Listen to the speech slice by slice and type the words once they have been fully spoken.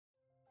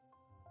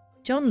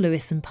John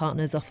Lewis &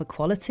 Partners offer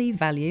quality,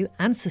 value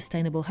and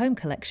sustainable home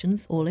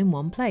collections all in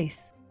one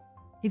place.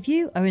 If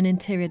you are an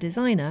interior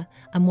designer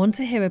and want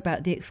to hear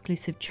about the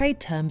exclusive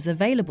trade terms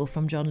available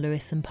from John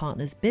Lewis &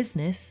 Partners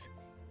business,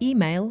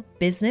 email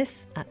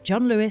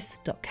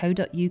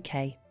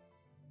business@johnlewis.co.uk.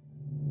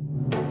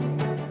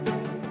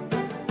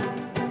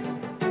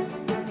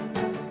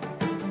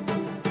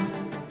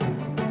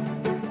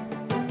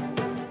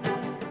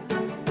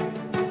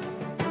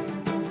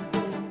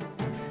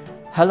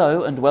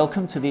 Hello and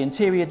welcome to the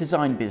Interior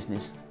Design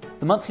Business,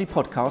 the monthly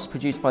podcast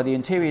produced by the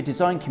interior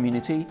design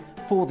community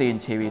for the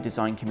interior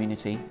design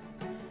community.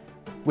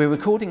 We're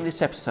recording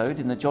this episode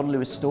in the John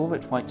Lewis store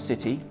at White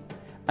City,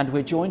 and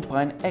we're joined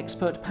by an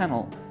expert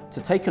panel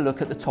to take a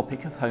look at the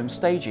topic of home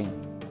staging.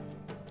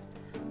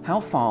 How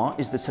far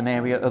is this an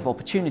area of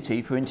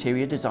opportunity for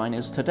interior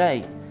designers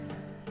today?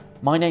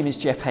 My name is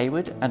Jeff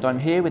Hayward and I'm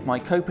here with my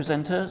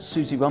co-presenter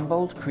Susie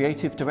Rumbold,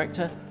 Creative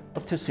Director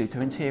of Tasuta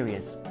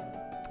Interiors.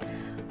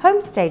 Home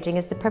staging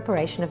is the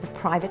preparation of a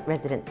private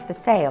residence for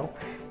sale.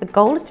 The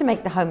goal is to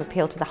make the home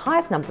appeal to the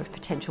highest number of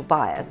potential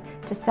buyers,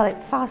 to sell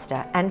it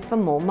faster and for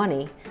more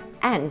money.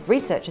 And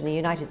research in the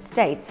United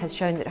States has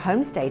shown that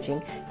home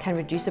staging can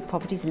reduce a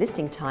property's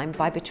listing time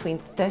by between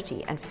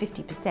 30 and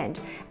 50%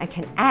 and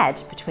can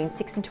add between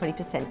 6 and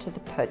 20% to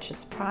the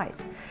purchase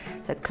price.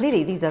 So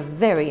clearly these are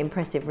very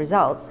impressive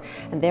results,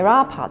 and there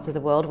are parts of the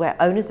world where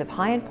owners of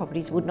high-end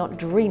properties would not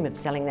dream of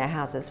selling their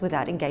houses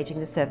without engaging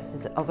the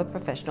services of a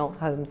professional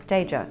home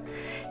stager.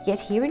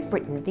 Yet here in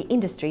Britain, the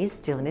industry is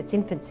still in its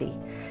infancy.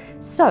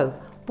 So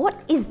what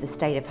is the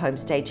state of home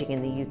staging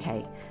in the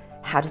UK?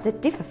 How does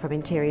it differ from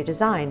interior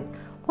design?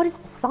 What is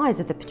the size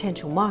of the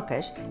potential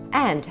market?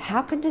 And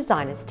how can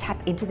designers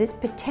tap into this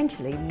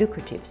potentially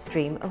lucrative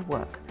stream of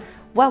work?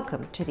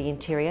 Welcome to the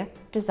Interior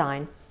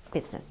Design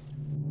Business.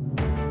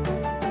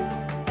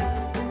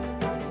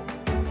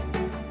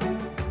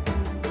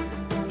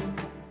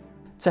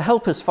 To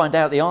help us find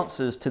out the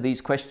answers to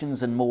these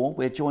questions and more,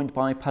 we're joined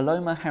by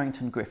Paloma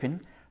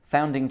Harrington-Griffin,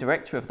 Founding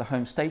Director of the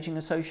Home Staging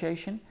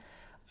Association,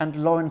 and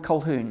Lauren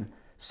Colquhoun,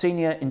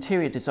 Senior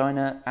Interior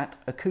Designer at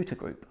Accouter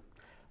Group.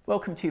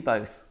 Welcome to you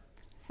both.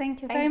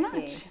 Thank you very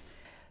much.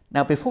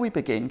 Now, before we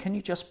begin, can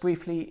you just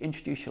briefly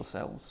introduce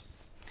yourselves?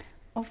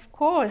 Of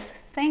course.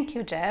 Thank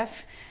you,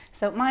 Jeff.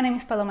 So my name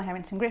is Paloma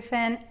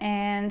Harrington-Griffin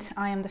and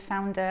I am the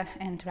founder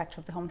and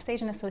director of the Home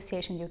Staging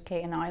Association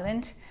UK and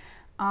Ireland.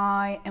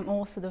 I am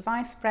also the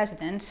Vice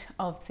President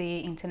of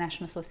the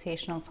International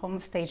Association of Home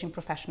Staging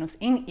Professionals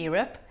in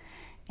Europe.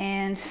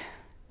 And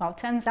well, it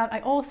turns out I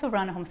also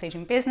run a home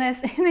staging business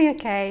in the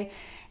UK,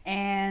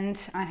 and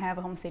I have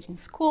a home staging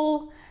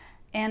school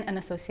and an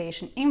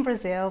association in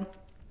Brazil,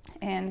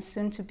 and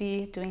soon to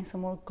be doing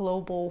some more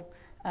global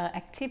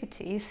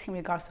activities in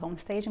regards to home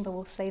staging, but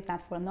we'll save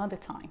that for another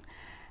time.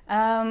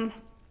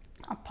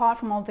 Apart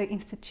from all the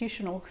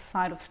institutional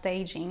side of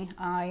staging,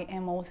 I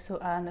am also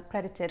an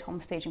accredited home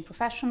staging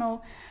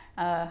professional,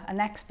 an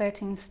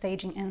expert in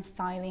staging and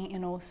styling,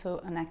 and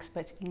also an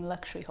expert in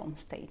luxury home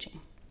staging.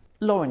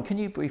 Lauren, can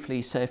you briefly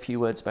say a few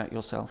words about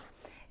yourself?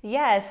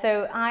 Yeah,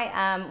 so I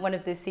am one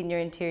of the senior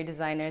interior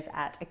designers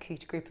at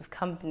Accouter Group of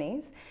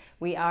Companies.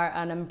 We are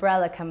an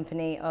umbrella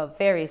company of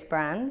various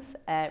brands,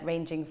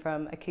 ranging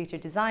from Accouter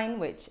Design,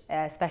 which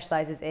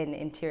specialises in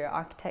interior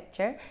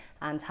architecture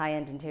and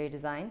high-end interior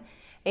design,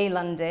 A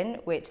London,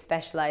 which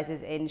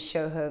specialises in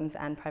show homes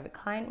and private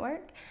client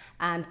work,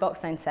 and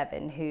Box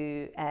 97,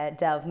 who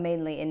delve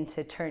mainly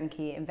into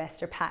turnkey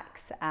investor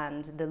packs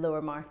and the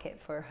lower market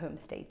for home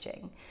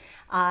staging.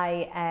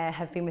 I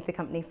have been with the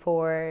company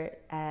for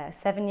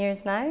 7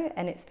 years now,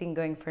 and it's been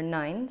going for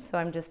 9, so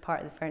I'm just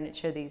part of the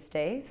furniture these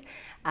days.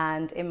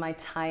 And in my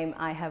time,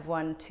 I have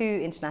won 2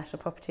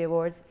 international property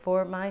awards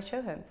for my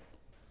show homes.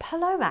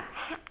 Paloma,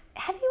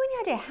 have you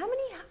any idea how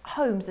many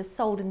homes are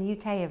sold in the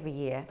UK every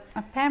year?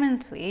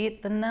 Apparently,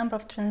 the number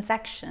of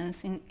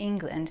transactions in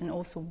England and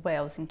also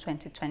Wales in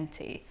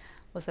 2020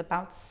 was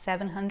about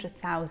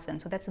 700,000.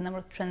 So that's the number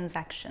of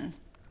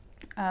transactions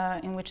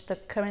in which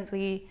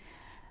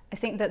I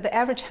think that the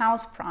average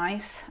house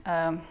price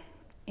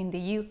in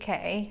the UK,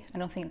 I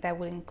don't think that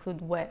would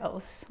include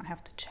Wales, I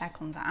have to check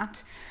on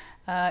that,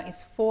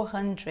 is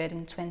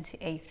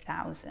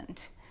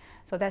 428,000.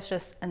 So that's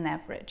just an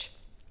average.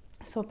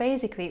 So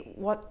basically,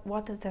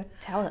 what does that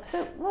tell us?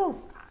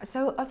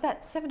 So of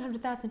that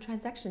 700,000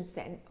 transactions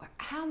then,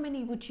 how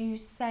many would you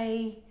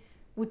say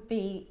would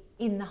be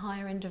in the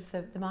higher end of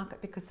the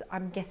market? Because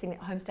I'm guessing that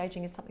home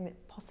staging is something that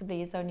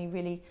possibly is only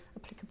really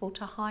applicable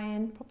to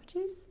high-end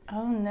properties.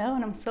 Oh no,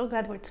 and I'm so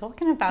glad we're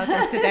talking about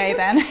this today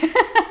then.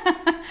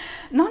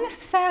 Not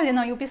necessarily,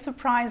 no, you'll be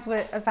surprised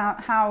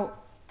about how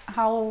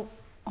home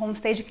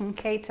staging can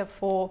cater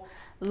for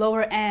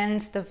lower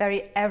end, the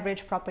very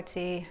average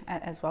property,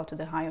 as well to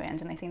the higher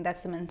end. And I think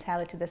that's the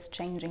mentality that's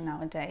changing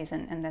nowadays,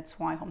 and that's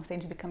why home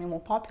staging is becoming more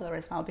popular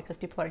as well, because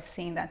people are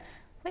seeing that,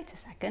 wait a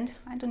second,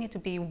 I don't need to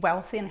be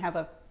wealthy and have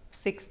a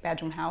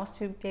 6-bedroom house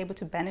to be able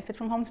to benefit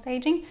from home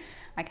staging.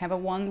 I can have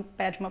a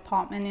 1-bedroom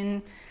apartment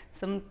in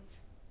some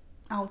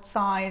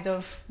outside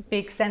of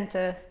big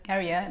center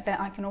area that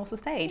I can also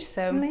stage.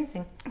 So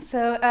amazing.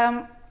 So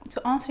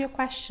to answer your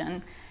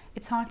question,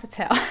 it's hard to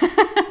tell.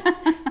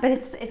 But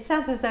it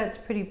sounds as though it's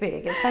pretty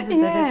big. It sounds as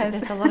though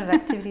there's a lot of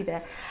activity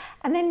there.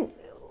 And then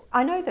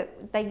I know that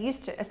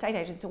estate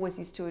agents always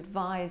used to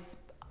advise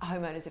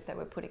homeowners if they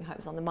were putting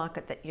homes on the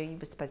market that you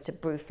were supposed to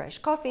brew fresh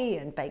coffee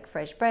and bake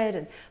fresh bread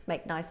and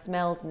make nice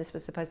smells, and this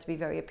was supposed to be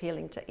very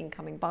appealing to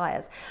incoming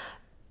buyers.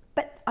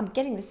 But I'm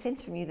getting the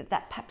sense from you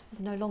that perhaps is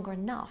no longer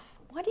enough.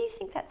 Why do you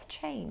think that's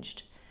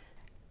changed?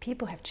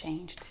 People have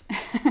changed.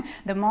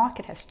 The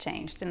market has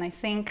changed, and I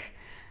think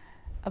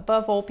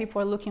above all,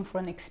 people are looking for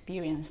an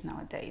experience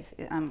nowadays.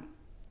 And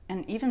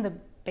even the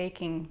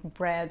baking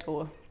bread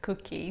or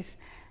cookies,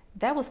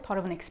 that was part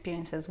of an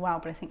experience as well,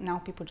 but I think now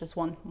people just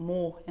want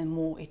more and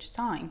more each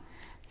time.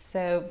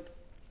 So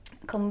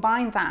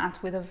combine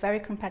that with a very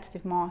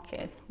competitive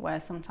market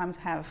where sometimes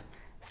you have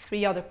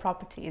 3 other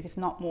properties, if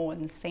not more,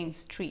 in the same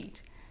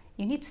street,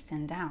 you need to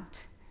stand out.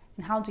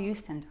 And how do you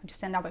stand out? You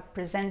stand out by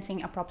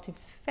presenting a property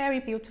very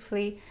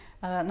beautifully,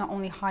 not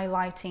only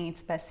highlighting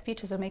its best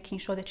features, but making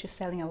sure that you're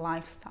selling a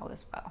lifestyle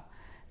as well.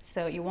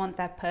 So you want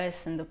that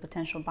person, the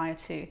potential buyer,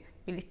 to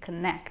really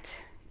connect.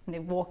 When they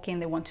walk in,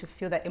 they want to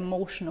feel that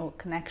emotional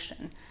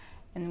connection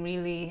and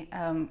really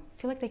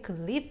feel like they could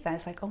live that.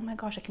 It's like, oh my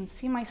gosh, I can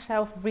see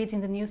myself reading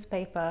the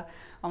newspaper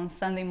on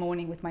Sunday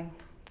morning with my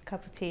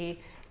cup of tea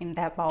in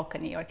that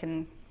balcony, or I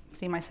can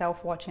see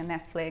myself watching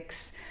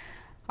Netflix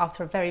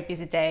after a very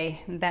busy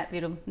day in that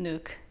little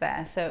nook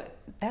there. So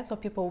that's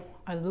what people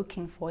are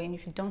looking for, and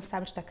if you don't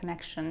establish that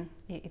connection,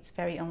 it's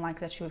very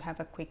unlikely that you'll have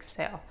a quick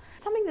sale.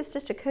 Something that's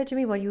just occurred to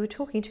me while you were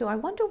talking too, I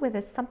wonder whether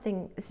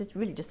this is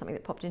really just something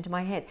that popped into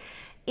my head.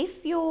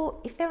 If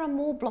there are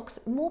more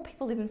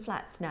people live in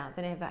flats now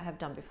than ever have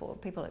done before.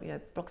 People,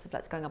 blocks of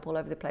flats going up all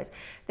over the place.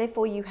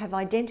 Therefore, you have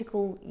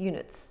identical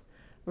units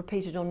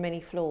repeated on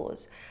many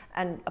floors,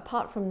 and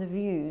apart from the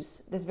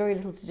views, there's very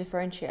little to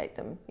differentiate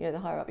them. The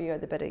higher up you go,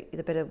 the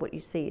better what you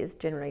see is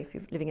generally if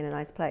you're living in a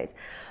nice place.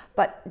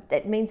 But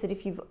that means that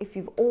if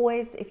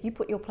you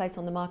put your place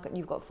on the market and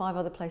you've got 5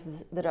 other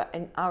places that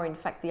are in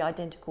fact the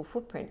identical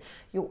footprint,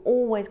 you're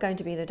always going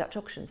to be in a Dutch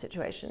auction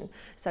situation.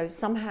 So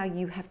somehow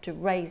you have to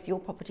raise your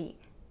property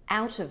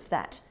out of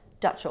that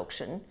Dutch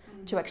auction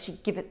to actually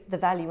give it the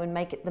value and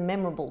make it the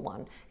memorable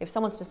one. If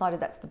someone's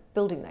decided that's the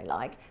building they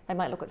like, they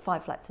might look at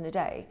 5 flats in a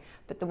day,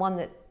 but the one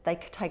that they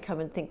take home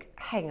and think,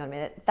 hang on a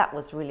minute, that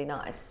was really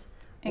nice,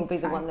 will be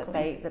the one that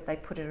they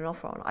put in an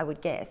offer on, I would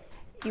guess.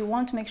 You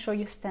want to make sure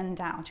you stand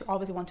out. You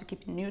obviously want to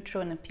keep it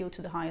neutral and appeal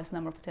to the highest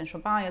number of potential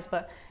buyers,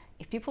 but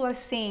if people are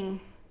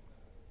seeing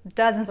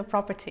dozens of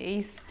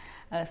properties,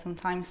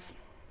 sometimes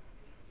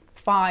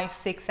 5,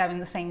 6, 7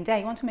 the same day,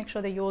 you want to make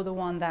sure that you're the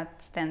one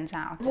that stands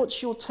out.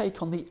 What's your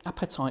take on the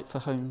appetite for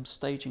home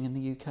staging in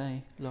the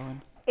UK,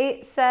 Lauren?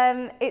 It's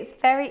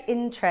very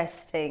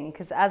interesting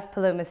because, as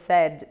Paloma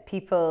said,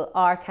 people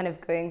are kind of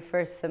going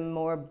for some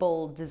more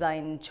bold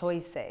design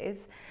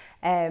choices.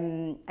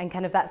 And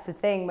kind of that's the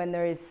thing when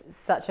there is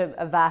such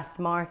a vast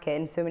market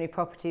and so many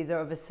properties are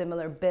of a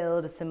similar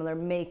build, a similar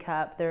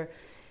makeup.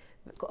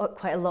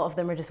 Quite a lot of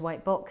them are just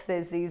white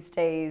boxes these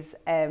days.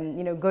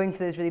 Going for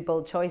those really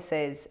bold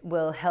choices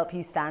will help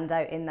you stand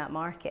out in that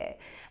market.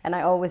 And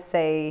I always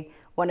say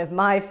one of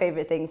my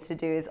favorite things to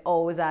do is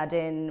always add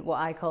in what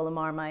I call a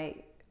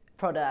Marmite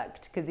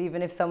product, because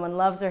even if someone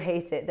loves or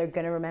hates it, they're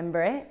going to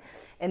remember it,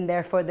 and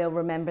therefore they'll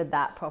remember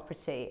that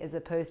property as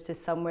opposed to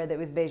somewhere that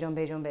was beige on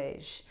beige on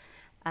beige.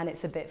 And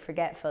it's a bit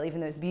forgetful, even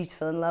though it's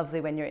beautiful and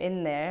lovely when you're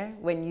in there.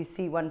 When you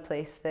see one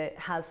place that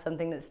has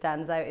something that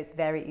stands out, it's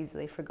very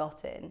easily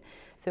forgotten.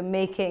 So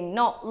making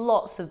not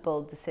lots of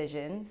bold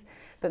decisions,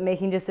 but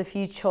making just a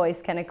few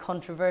choice, kind of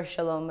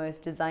controversial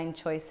almost design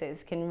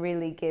choices can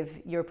really give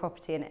your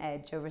property an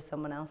edge over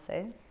someone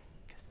else's.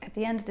 At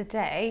the end of the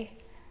day,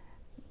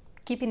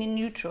 keeping it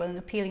neutral and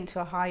appealing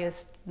to a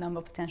highest number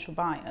of potential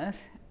buyers,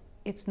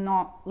 it's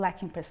not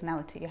lacking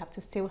personality. You have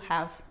to still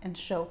have and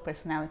show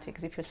personality,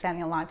 because if you're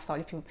selling a lifestyle,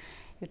 if you're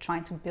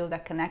trying to build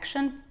that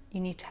connection,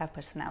 you need to have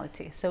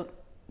personality. So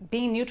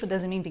being neutral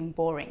doesn't mean being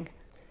boring.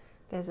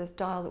 There's a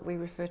style that we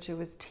refer to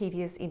as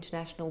tedious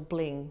international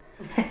bling.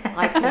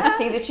 I can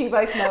see that you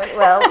both know it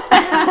well.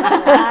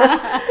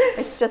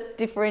 It's just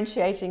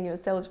differentiating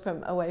yourselves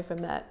away from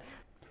that.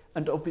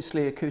 And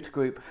obviously Accouter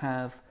Group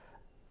have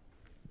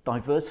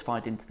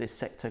diversified into this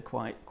sector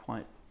quite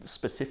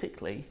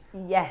specifically.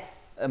 Yes.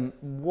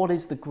 What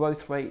is the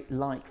growth rate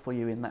like for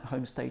you in that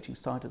home staging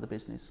side of the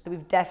business?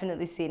 We've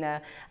definitely seen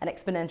an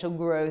exponential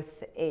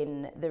growth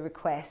in the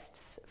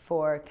requests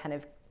for kind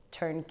of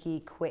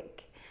turnkey,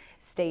 quick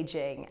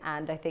staging.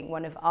 And I think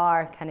one of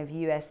our kind of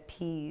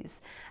USPs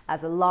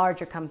as a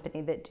larger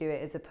company that do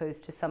it as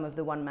opposed to some of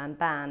the one-man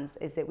bands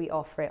is that we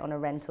offer it on a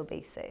rental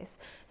basis.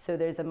 So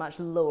there's a much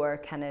lower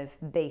kind of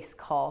base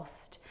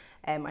cost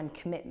and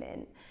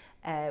commitment.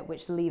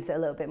 which leaves it a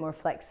little bit more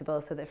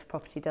flexible so that if a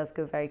property does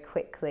go very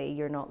quickly,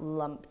 you're not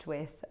lumped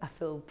with a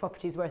full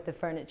property's worth of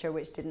furniture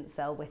which didn't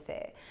sell with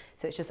it.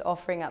 So it's just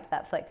offering up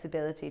that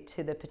flexibility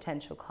to the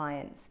potential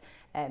clients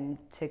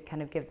to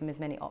kind of give them as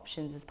many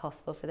options as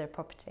possible for their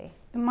property.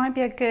 It might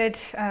be a good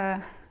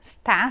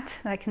stat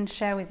that I can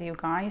share with you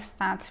guys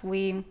that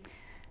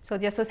so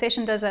the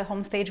association does a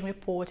home staging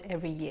report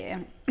every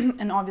year.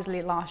 And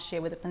obviously last year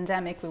with the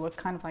pandemic, we were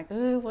kind of like,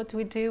 oh, what do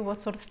we do?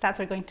 What sort of stats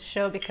are going to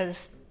show?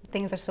 Because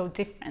things are so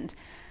different.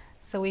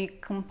 So we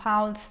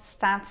compiled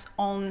stats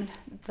on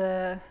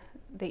the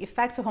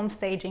effects of home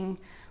staging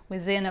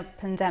within a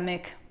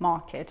pandemic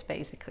market,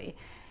 basically.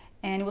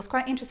 And it was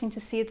quite interesting to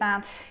see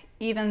that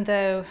even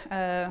though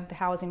the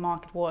housing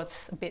market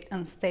was a bit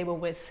unstable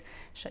with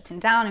shutting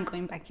down and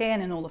going back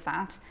in and all of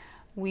that,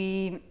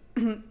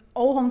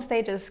 all home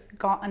stagers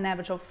got an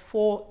average of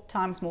 4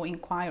 times more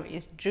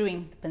inquiries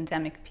during the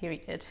pandemic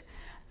period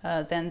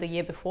than the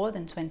year before,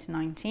 than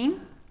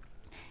 2019.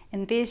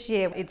 And this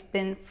year it's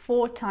been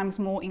 4 times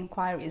more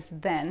inquiries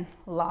than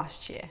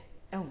last year.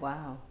 Oh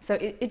wow. So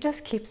it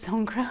just keeps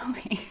on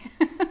growing.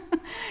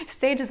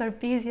 Stagers are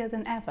busier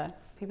than ever.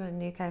 People in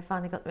the UK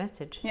finally got the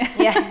message.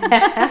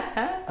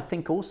 Yeah. I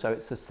think also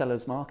it's a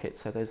seller's market,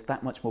 so there's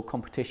that much more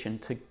competition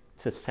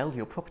to sell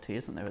your property,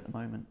 isn't there, at the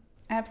moment?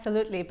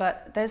 Absolutely,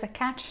 but there's a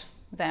catch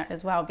there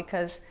as well,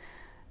 because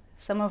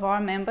some of our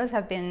members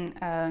have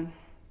been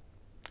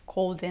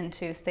called in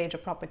to stage a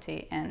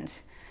property, and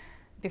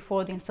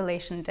before the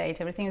installation date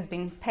everything has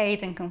been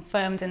paid and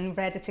confirmed and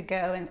ready to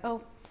go, and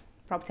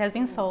property has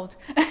been sold.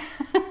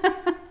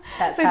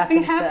 That's so it's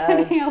been happened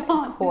to happening us a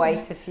lot,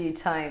 quite a few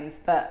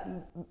times, but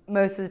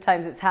most of the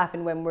times it's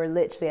happened when we're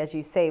literally, as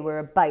you say, we're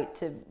about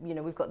to,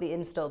 we've got the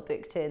install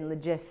booked in,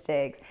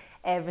 logistics,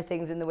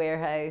 everything's in the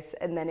warehouse,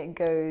 and then it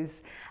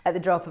goes at the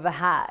drop of a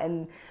hat.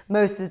 And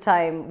most of the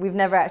time we've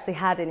never actually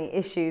had any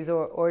issues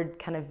or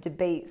kind of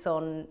debates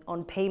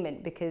on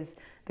payment, because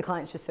the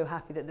client's just so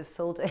happy that they've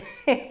sold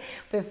it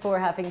before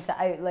having to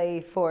outlay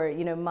for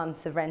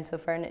months of rental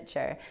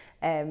furniture.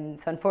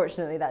 So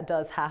unfortunately that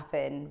does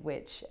happen,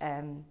 which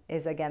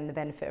is again the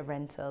benefit of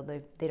rental.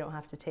 They don't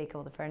have to take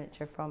all the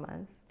furniture from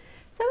us.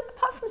 So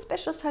apart from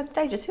specialist home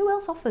stagers, who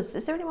else offers?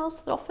 Is there anyone else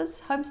that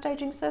offers home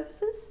staging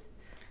services?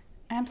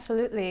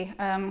 Absolutely.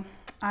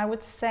 I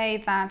would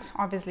say that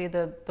obviously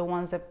the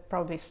ones that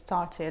probably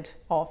started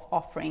off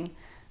offering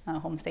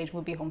home staging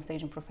would be home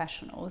staging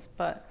professionals,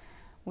 but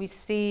we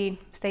see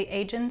estate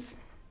agents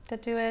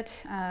that do it,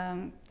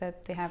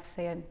 that they have,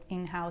 say, an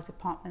in-house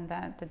department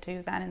that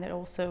do that, and they're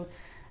also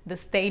the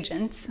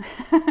stagents.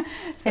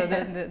 So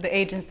the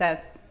agents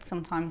that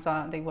sometimes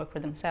they work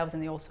for themselves,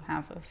 and they also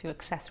have a few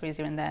accessories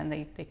here and there, and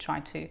they try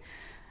to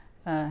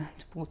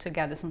pull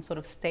together some sort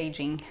of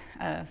staging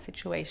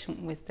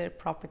situation with their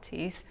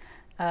properties.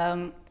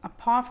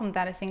 Apart from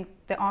that, I think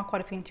there are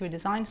quite a few interior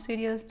design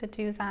studios that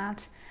do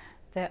that.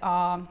 There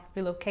are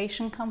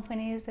relocation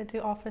companies that do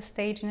offer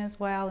staging as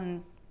well,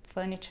 and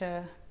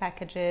furniture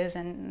packages,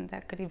 and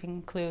that could even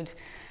include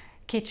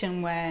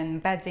kitchenware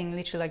and bedding,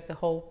 literally like the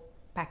whole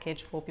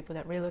package for people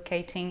that are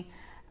relocating.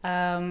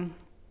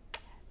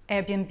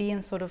 Airbnb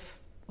and sort of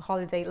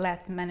holiday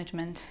let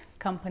management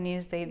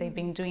companies, they've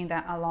been doing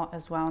that a lot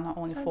as well, not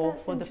only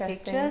for the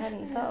pictures. I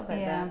hadn't thought about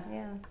that.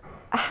 Yeah.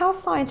 How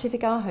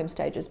scientific are home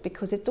stagers?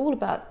 Because it's all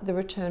about the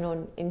return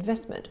on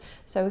investment.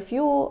 So if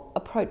you're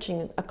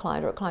approaching a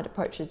client or a client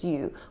approaches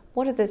you,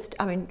 what are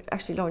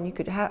actually Lauren,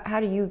 how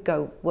do you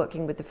go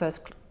working with the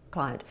first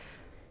client?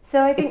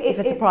 So I think if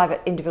it's a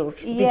private individual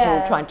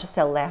trying to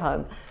sell their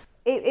home.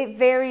 It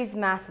varies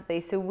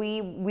massively. So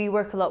we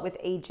work a lot with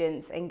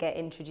agents and get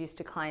introduced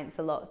to clients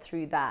a lot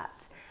through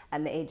that.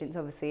 And the agents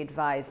obviously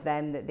advise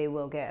them that they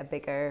will get a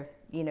bigger,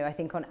 I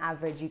think on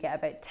average you get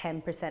about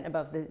 10%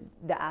 above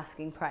the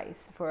asking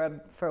price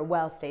for a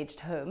well-staged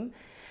home.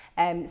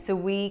 So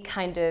we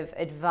kind of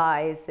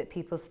advise that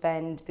people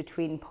spend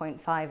between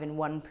 0.5 and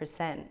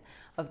 1%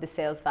 of the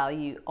sales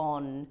value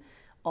on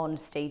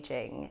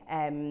staging.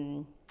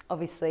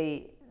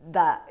 Obviously,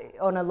 that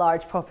on a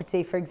large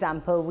property, for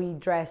example, we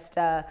dressed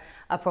a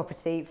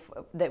property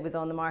that was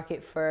on the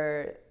market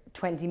for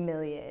 20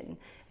 million,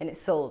 and it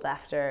sold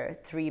after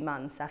 3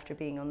 months after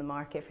being on the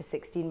market for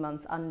 16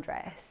 months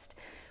undressed,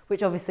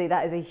 which obviously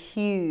that is a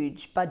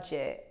huge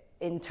budget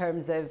in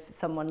terms of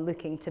someone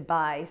looking to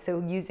buy. So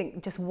using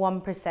just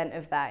 1%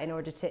 of that in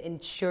order to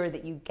ensure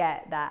that you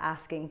get that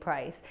asking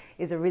price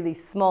is a really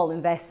small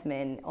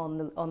investment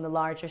on the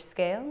larger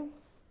scale.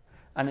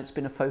 And it's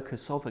been a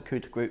focus of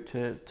Accouter Group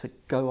to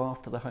go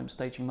after the home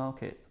staging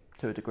market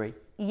to a degree.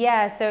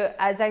 Yeah, so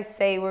as I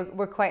say,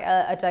 we're quite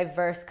a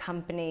diverse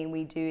company.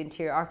 We do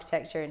interior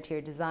architecture,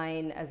 interior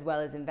design, as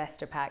well as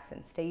investor packs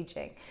and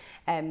staging.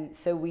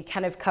 So we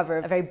kind of cover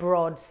a very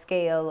broad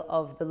scale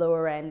of the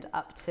lower end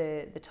up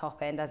to the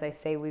top end. As I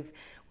say, we've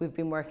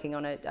been working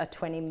on a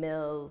 20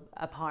 mil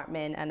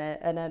apartment and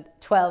a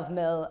 12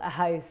 mil a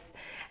house.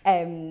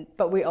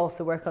 But we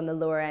also work on the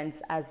lower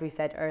ends, as we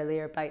said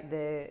earlier, about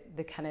the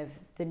kind of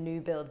the new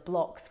build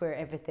blocks where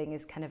everything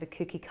is kind of a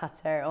cookie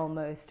cutter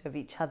almost of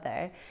each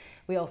other.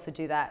 we also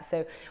do that.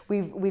 So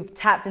we've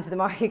tapped into the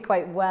market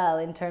quite well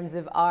in terms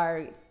of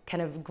our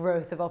kind of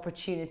growth of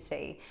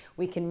opportunity.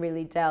 We can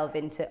really delve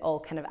into all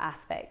kind of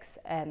aspects,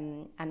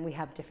 and we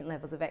have different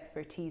levels of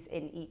expertise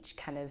in each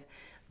kind of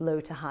low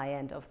to high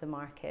end of the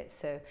market.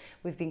 So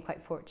we've been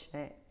quite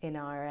fortunate in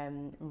our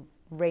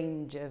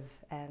range of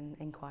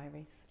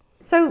inquiries.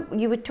 So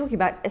you were talking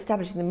about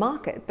establishing the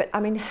market, but I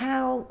mean,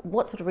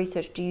 what sort of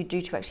research do you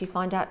do to actually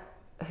find out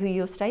who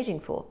you're staging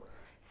for?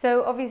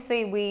 So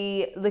obviously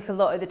we look a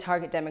lot at the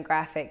target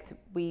demographics.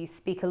 We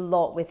speak a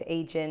lot with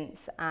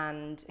agents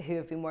and who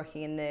have been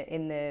working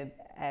in the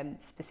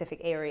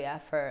specific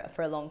area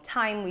for a long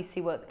time. We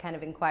see what kind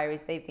of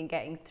inquiries they've been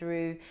getting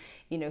through.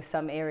 You know,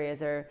 some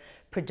areas are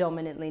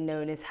predominantly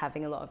known as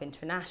having a lot of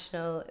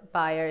international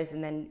buyers,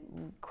 and then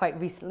quite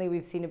recently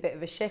we've seen a bit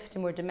of a shift to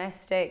more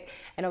domestic,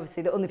 and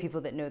obviously the only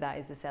people that know that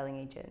is the selling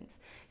agents.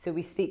 So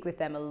we speak with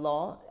them a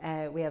lot.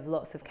 We have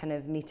lots of kind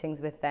of meetings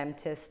with them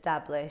to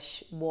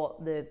establish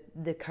what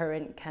the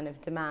current kind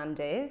of demand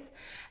is,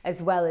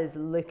 as well as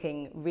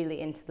looking really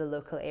into the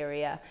local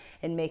area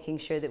and making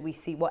sure that we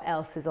see what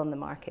else is on the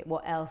market,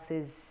 what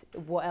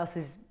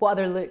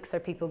other looks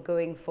are people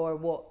going for,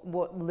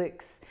 what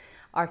looks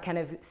are kind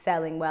of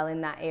selling well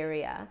in that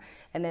area.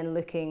 And then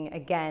looking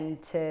again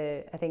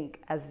to, I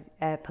think, as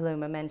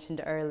Paloma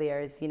mentioned earlier,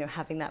 is, you know,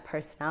 having that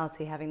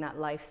personality, having that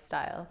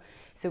lifestyle.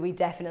 So we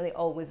definitely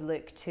always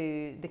look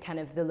to the kind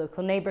of the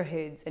local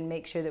neighborhoods and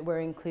make sure that we're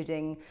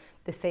including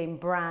the same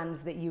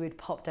brands that you would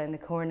pop down the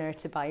corner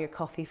to buy your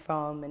coffee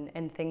from,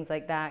 and things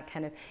like that.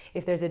 Kind of,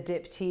 if there's a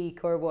diptyque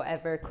or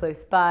whatever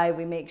close by,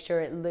 we make sure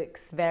it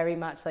looks very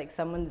much like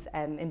someone's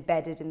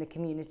embedded in the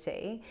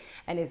community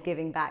and is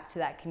giving back to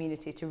that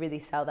community to really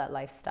sell that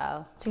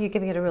lifestyle. So you're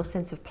giving it a real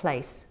sense of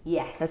place.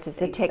 Yes,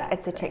 it's a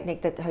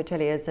technique that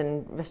hoteliers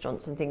and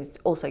restaurants and things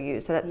also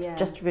use. So that's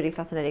just really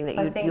fascinating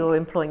that you're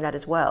employing that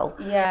as well.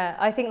 Yeah,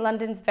 I think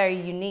London's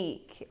very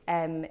unique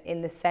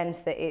in the sense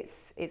that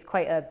it's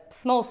quite a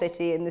small city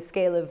in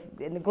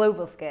the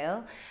global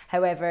scale.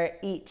 However,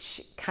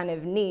 each kind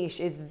of niche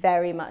is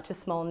very much a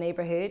small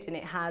neighborhood, and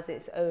it has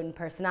its own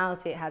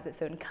personality, it has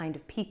its own kind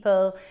of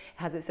people, it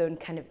has its own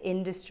kind of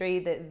industry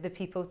that the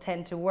people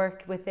tend to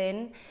work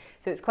within.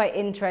 So it's quite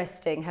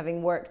interesting,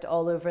 having worked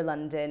all over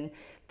London,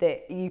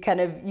 that you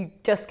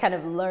just kind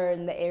of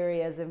learn the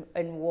areas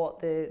and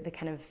what the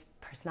kind of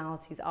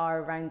personalities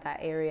are around that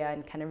area,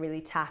 and kind of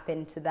really tap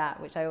into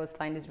that, which I always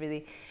find is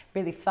really,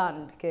 really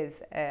fun,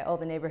 because all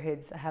the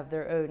neighbourhoods have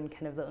their own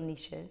kind of little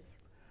niches.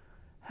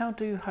 How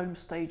do home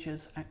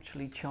stagers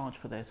actually charge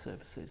for their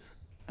services?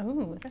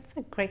 Oh, that's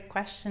a great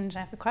question,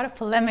 Jeff. Quite a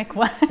polemic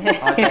one.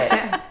 I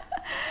bet.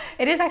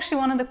 It is actually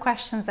one of the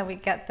questions that we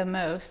get the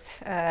most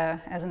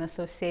as an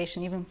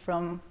association, even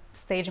from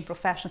staging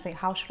professionals, saying,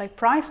 how should I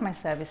price my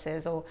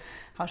services, or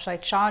how should I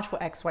charge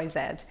for X, Y, Z?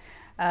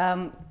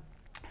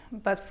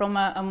 But from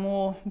a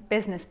more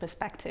business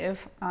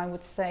perspective, I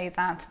would say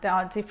that there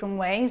are different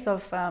ways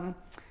of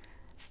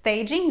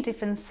staging,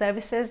 different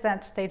services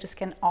that stagers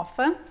can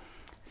offer.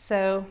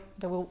 So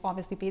there will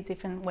obviously be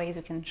different ways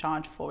you can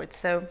charge for it.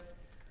 So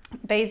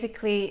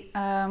basically,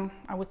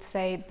 I would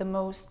say the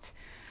most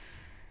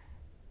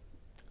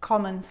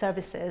common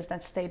services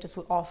that stagers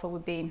will offer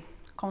would be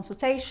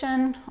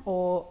consultation,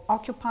 or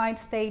occupied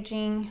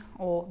staging,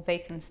 or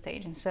vacant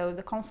staging. So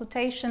the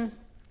consultation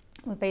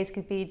would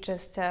basically be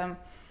just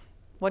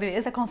what it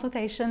is, a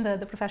consultation.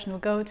 The professional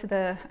will go to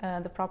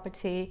the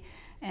property,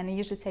 and it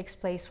usually takes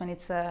place when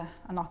it's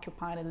an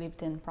occupied, a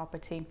lived-in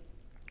property,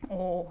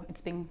 or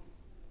it's been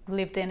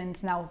lived in and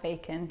it's now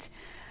vacant.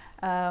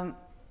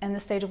 And the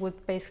stager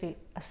would basically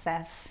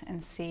assess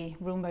and see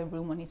room by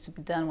room what needs to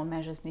be done, what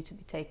measures need to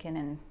be taken,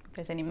 and if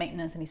there's any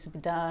maintenance that needs to be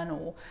done,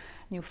 or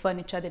new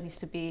furniture that needs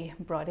to be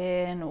brought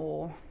in,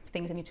 or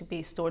things that need to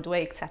be stored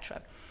away, etc.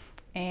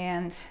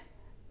 And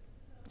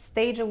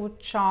stager would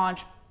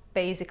charge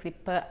basically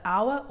per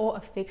hour or a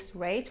fixed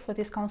rate for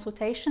this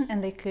consultation,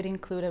 and they could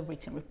include a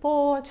written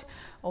report,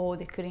 or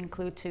they could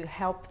include to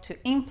help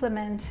to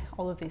implement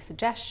all of these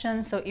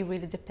suggestions. So it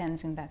really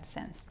depends in that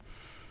sense.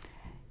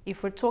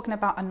 If we're talking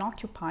about an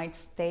occupied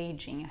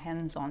staging, a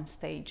hands-on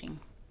staging,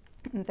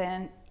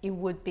 then it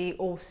would be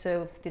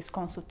also this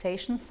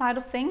consultation side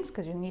of things,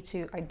 because you need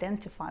to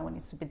identify what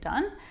needs to be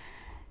done.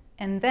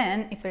 And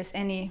then if there's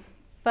any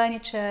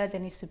furniture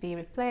that needs to be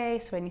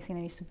replaced, or anything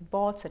that needs to be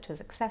bought, such as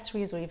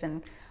accessories or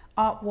even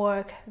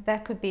artwork,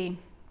 that could be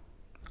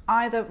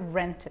either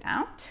rented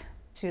out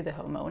to the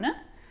homeowner,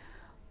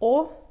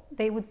 or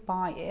they would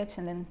buy it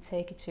and then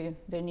take it to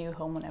their new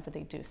home whenever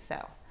they do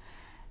sell.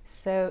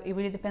 So it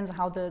really depends on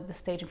how the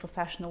staging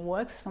professional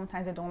works.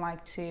 Sometimes they don't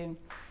like to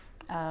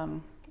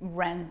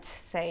rent,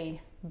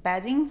 say,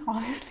 bedding,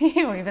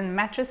 obviously, or even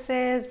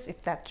mattresses,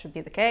 if that should be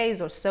the case,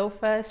 or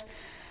sofas.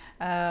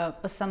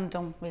 But some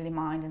don't really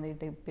mind, and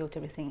they build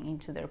everything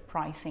into their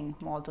pricing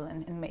model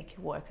and make it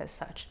work as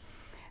such.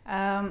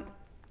 And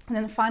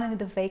then finally,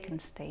 the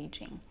vacant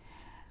staging,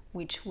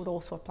 which would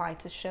also apply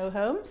to show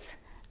homes.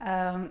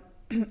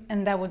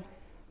 And that would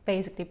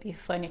basically be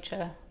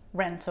furniture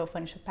rental,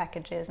 furniture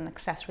packages and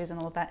accessories and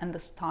all of that, and the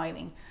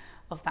styling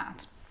of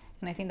that.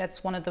 And I think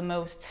that's one of the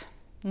most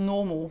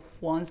normal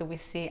ones that we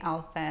see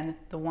out there, and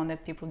the one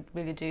that people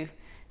really do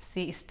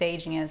see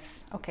staging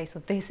as, okay, so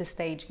this is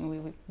staging.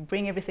 We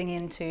bring everything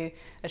into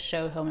a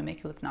show home and make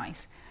it look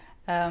nice.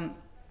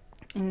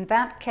 In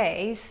that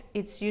case,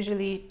 it's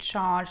usually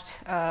charged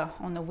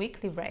on a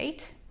weekly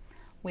rate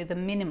with a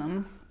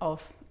minimum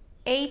of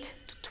 8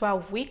 to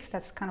 12 weeks.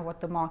 That's kind of what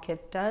the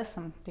market does.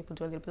 Some people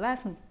do a little bit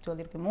less, some do a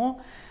little bit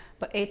more,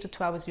 but 8 to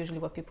 12 is usually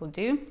what people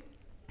do.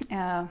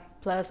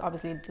 Plus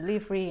obviously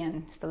delivery and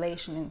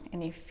installation and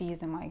any fees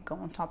that might go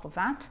on top of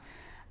that.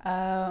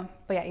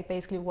 But yeah, it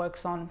basically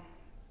works on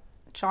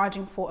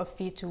charging for a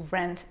fee to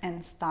rent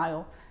and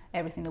style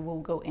everything that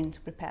will go in to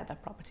prepare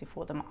that property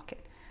for the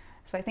market.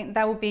 So I think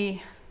that would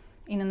be,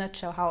 in a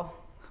nutshell,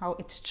 how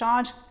it's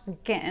charged.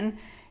 Again,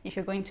 if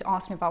you're going to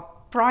ask me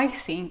about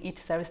pricing each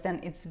service, then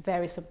it's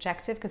very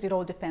subjective, because it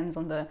all depends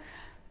on the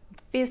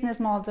business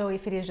model.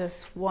 If it is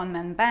just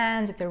one-man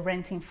band, if they're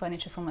renting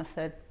furniture from a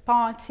third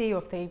party, or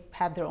if they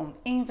have their own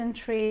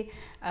inventory,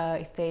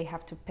 if they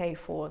have to pay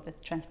for the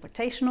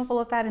transportation of all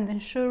of that and the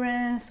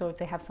insurance, or if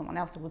they have someone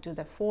else that will do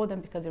that for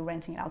them because they're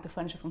renting out the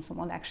furniture from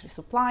someone that actually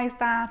supplies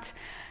that.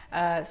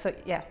 So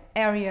yeah,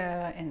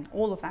 area and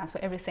all of that. So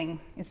everything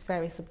is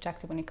very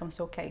subjective when it comes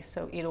to, okay,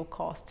 so it'll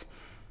cost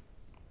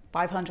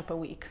 $500 per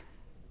week.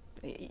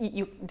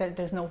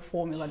 There's no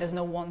formula, there's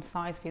no one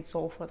size fits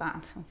all for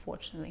that,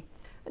 unfortunately.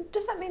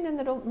 Does that mean then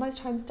that most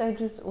home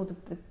stagers, or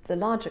the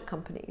larger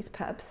companies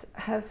perhaps,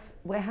 have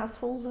warehouse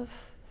fulls of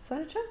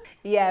furniture?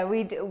 Yeah,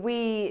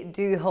 we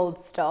do hold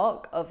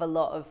stock of a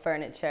lot of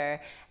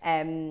furniture.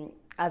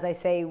 As I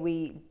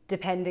say,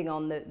 depending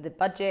on the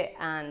budget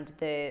and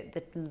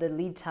the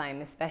lead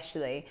time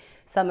especially,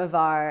 some of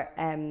our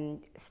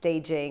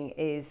staging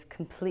is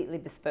completely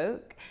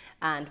bespoke,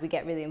 and we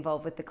get really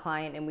involved with the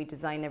client and we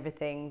design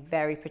everything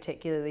very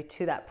particularly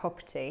to that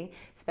property,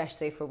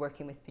 especially if we're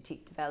working with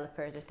boutique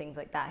developers or things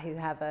like that who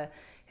have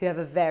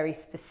a very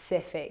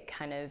specific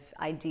kind of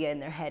idea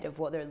in their head of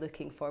what they're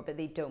looking for, but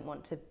they don't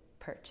want to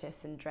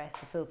purchase and dress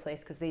the full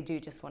place because they do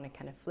just want to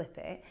kind of flip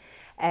it.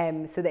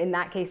 So that in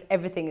that case,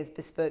 everything is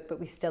bespoke, but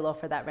we still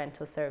offer that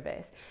rental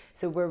service.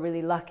 So we're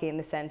really lucky in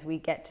the sense we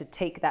get to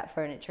take that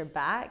furniture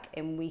back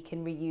and we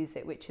can reuse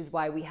it, which is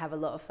why we have a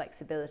lot of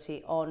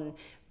flexibility on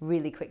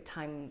really quick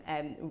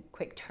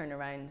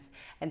turnarounds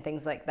and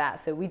things like that.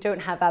 So we don't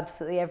have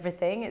absolutely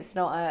everything. It's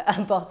not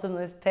a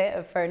bottomless pit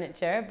of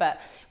furniture, but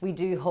we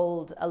do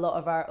hold a lot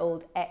of our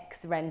old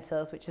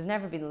ex-rentals, which has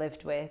never been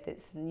lived with.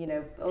 It's,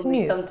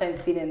 only sometimes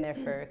been in there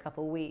for a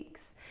couple of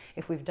weeks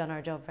if we've done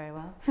our job very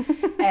well.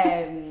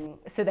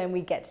 So then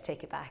we get to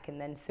take it back, and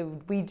then so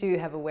we do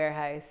have a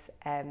warehouse,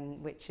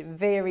 which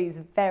varies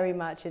very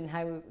much in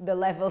how the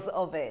levels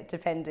of it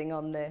depending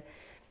on the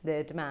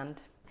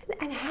demand.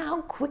 And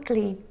how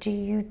quickly do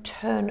you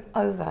turn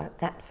over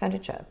that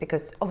furniture?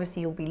 Because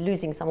obviously you'll be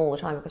losing some all the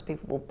time because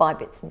people will buy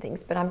bits and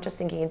things, but I'm just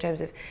thinking in terms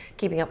of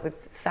keeping up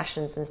with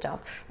fashions and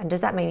stuff. And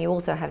does that mean you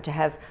also have to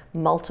have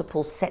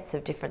multiple sets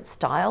of different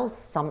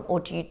styles?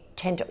 Or do you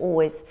tend to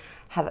always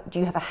do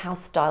you have a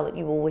house style that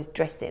you always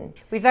dress in?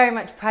 We very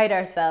much pride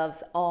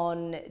ourselves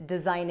on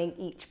designing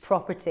each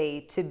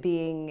property to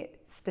being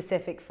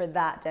specific for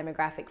that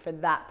demographic, for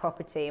that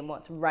property, and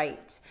what's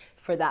right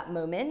for that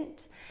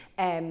moment.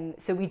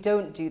 So we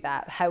don't do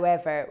that.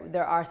 However,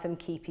 there are some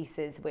key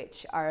pieces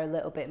which are a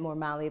little bit more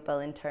malleable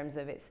in terms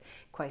of it's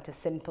quite a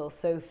simple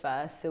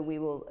sofa. So we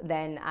will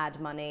then add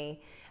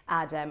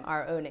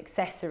our own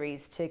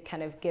accessories to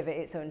kind of give it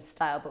its own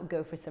style, but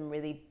go for some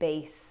really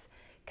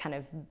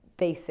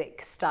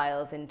basic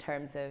styles in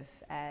terms of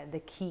the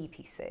key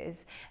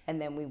pieces. And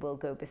then we will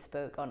go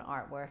bespoke on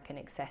artwork and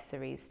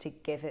accessories to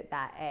give it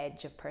that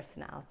edge of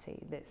personality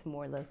that's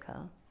more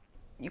local.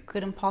 You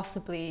couldn't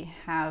possibly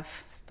have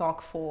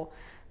stock for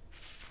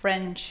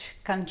French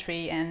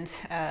country and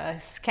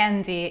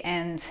Scandi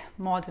and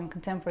modern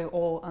contemporary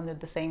all under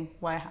the same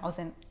warehouse,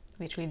 and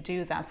literally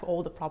do that for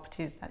all the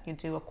properties that you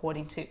do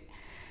according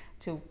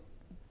to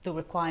the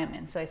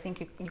requirements. So I think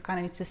you kind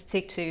of need to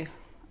stick to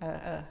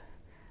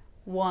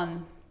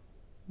one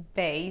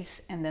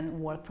base and then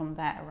work from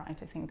there, right?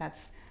 I think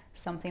that's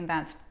something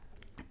that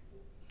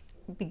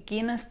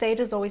beginner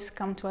stages always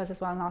come to us as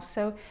well now.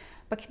 So,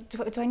 but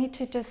do I need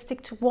to just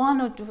stick to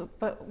one,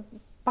 but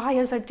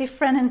buyers are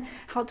different, and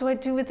how do I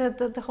do with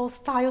the whole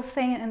style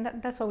thing?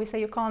 And that's why we say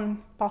you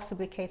can't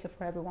possibly cater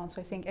for everyone.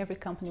 So I think every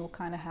company will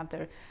kind of have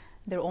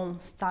their own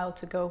style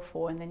to go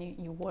for, and then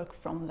you work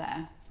from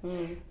there.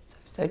 Mm.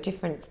 So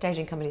different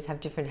staging companies have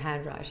different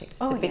handwritings.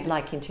 It's a bit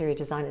like interior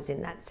designers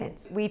in that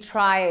sense. We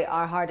try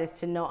our hardest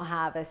to not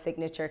have a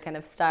signature kind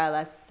of style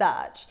as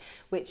such,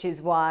 which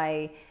is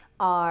why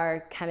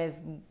our kind of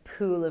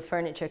pool of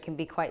furniture can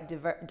be quite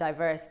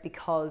diverse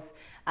because,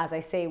 as I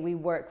say, we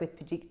work with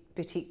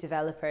boutique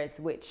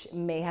developers which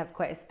may have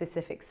quite a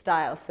specific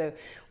style. So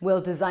we'll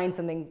design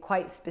something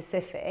quite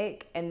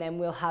specific and then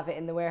we'll have it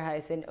in the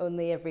warehouse, and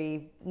only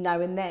every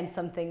now and then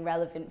something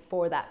relevant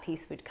for that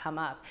piece would come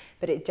up.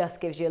 But it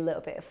just gives you a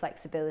little bit of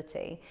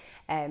flexibility,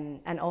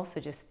 and also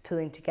just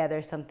pulling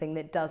together something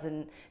that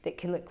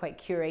can look quite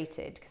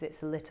curated, because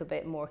it's a little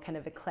bit more kind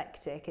of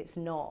eclectic. It's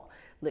not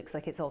looks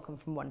like it's all come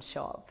from one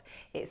shop.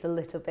 It's a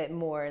little bit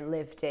more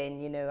lived in.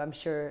 You know, I'm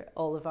sure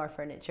all of our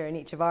furniture in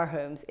each of our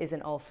homes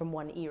isn't all from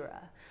one era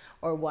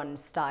or one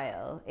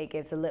style. It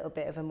gives a little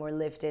bit of a more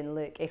lived in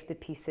look if the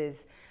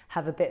pieces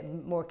have a bit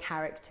more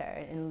character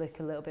and look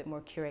a little bit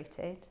more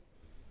curated.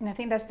 And I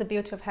think that's the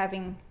beauty of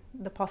having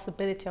the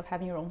possibility of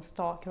having your own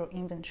stock, your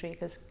inventory,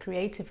 because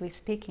creatively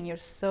speaking, you're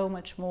so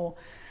much more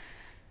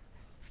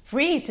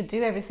free to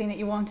do everything that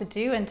you want to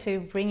do and to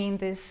bring in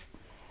these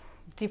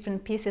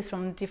different pieces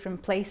from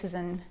different places.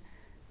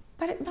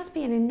 But it must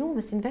be an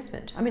enormous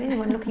investment. I mean,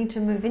 anyone looking to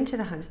move into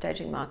the home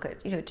staging market,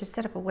 you know, to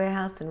set up a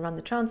warehouse and run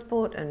the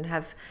transport and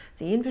have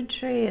the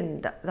inventory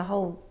and the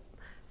whole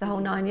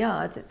 9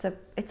 yards,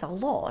 it's a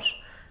lot.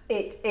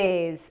 It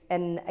is,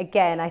 and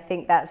again, I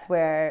think that's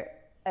where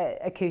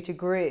Accouter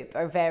Group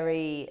are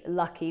very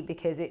lucky,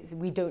 because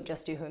we don't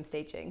just do home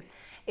stagings.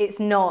 It's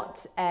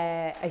not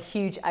a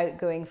huge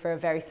outgoing for a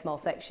very small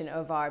section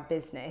of our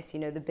business. You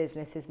know, the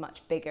business is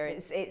much bigger.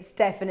 It's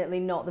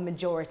definitely not the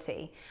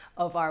majority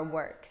of our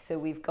work. So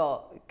we've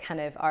got kind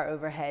of our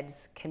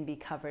overheads can be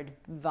covered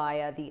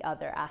via the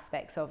other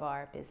aspects of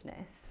our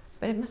business.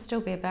 But it must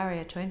still be a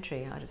barrier to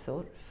entry, I'd have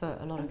thought, for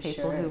a lot of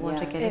people who want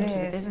to get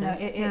into the business.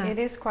 It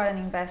is quite an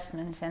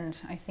investment, and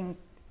I think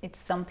it's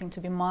something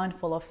to be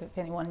mindful of if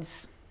anyone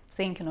is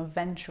thinking of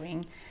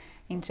venturing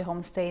into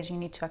home staging. You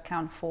need to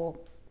account for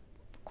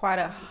quite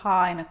a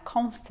high and a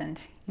constant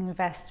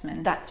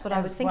investment. That's what I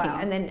was thinking.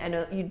 Well.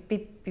 And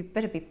you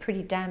better be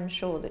pretty damn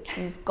sure that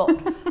you've got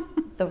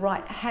the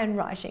right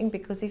handwriting,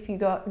 because if you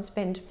go out and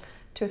spend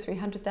 £200,000 or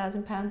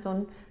 £300,000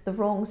 on the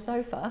wrong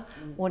sofa,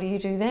 what do you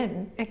do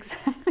then?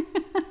 Exactly.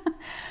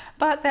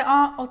 But there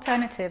are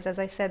alternatives. As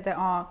I said, there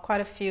are quite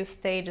a few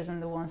stages,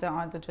 and the ones that are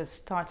either just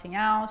starting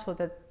out or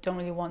that don't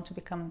really want to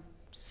become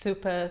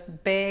super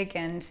big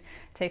and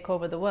take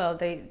over the world.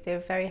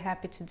 They're very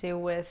happy to deal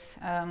with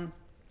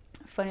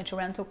furniture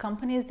rental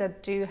companies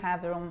that do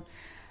have their own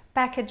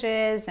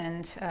packages,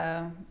 and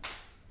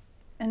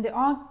they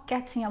are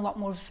getting a lot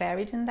more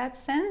varied in that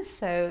sense.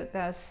 So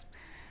there's,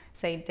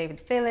 say,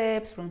 David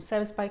Phillips, Room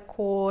Service by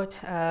Court,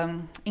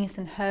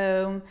 Instant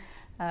Home.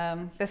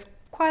 There's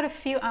quite a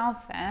few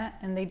out there,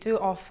 and they do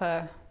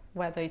offer,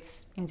 whether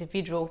it's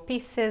individual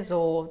pieces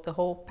or the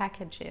whole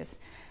packages.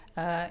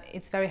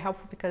 It's very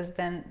helpful, because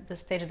then the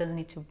stager doesn't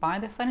need to buy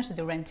the furniture,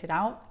 they rent it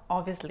out.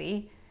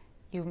 Obviously,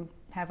 you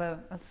have a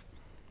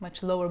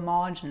much lower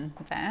margin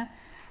there,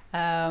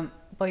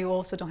 but you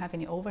also don't have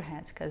any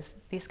overheads, because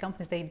these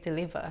companies, they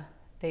deliver,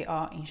 they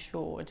are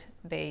insured,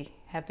 they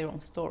have their own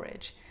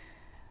storage.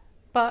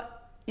 But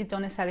you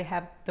don't necessarily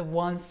have the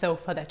one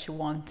sofa that you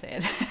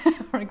wanted,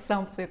 for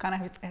example. So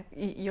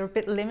you're a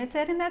bit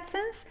limited in that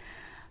sense.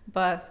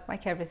 But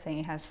like everything,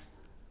 it has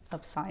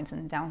upsides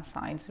and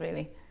downsides,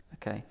 really.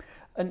 Okay.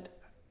 And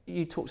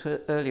you talked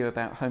earlier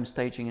about home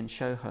staging and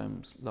show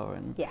homes,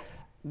 Lauren. Yes.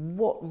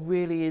 What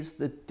really is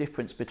the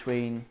difference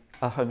between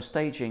a home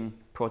staging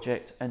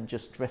project and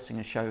just dressing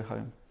a show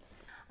home?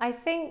 I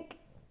think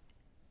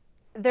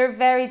they're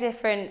very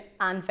different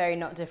and very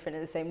not different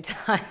at the same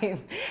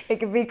time.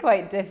 It can be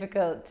quite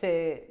difficult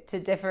to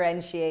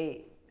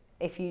differentiate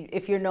if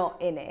you're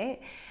not in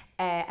it.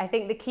 I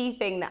think the key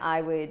thing that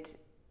I would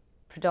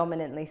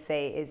predominantly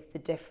say is the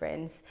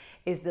difference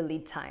is the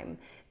lead time.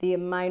 The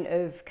amount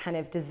of kind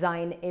of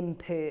design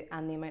input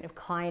and the amount of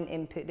client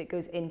input that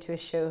goes into a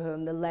show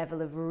home, the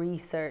level of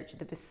research,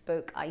 the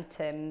bespoke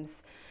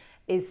items,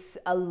 is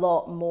a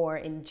lot more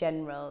in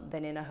general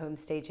than in a home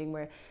staging,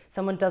 where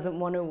someone doesn't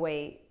want to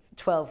wait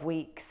 12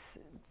 weeks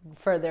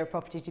for their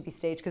property to be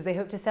staged because they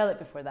hope to sell it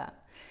before that.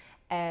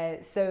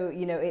 So,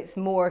 you know, it's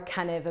more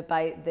kind of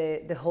about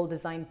the whole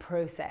design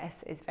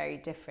process is very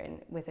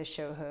different with a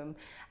show home.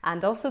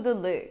 And also the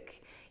look,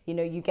 you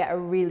know, you get a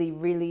really,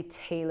 really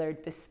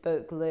tailored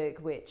bespoke look,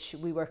 which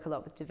we work a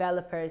lot with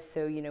developers.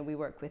 So, you know, we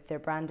work with their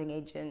branding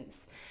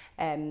agents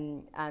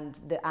and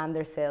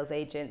their sales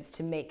agents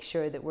to make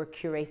sure that we're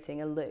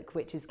curating a look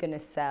which is going to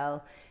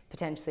sell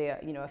potentially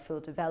a full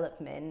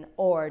development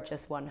or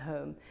just one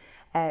home.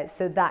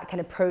 So that kind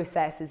of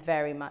process is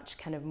very much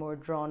kind of more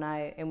drawn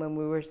out. And when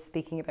we were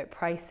speaking about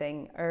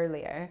pricing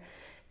earlier,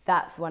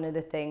 that's one of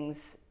the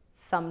things.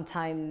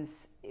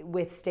 Sometimes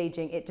with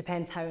staging, it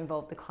depends how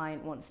involved the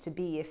client wants to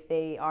be. If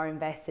they are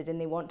invested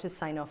and they want to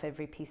sign off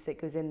every piece that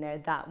goes in there,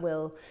 that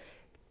will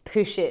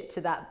push it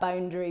to that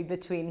boundary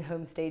between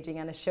home staging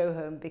and a show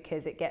home,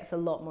 because it gets a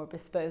lot more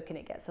bespoke and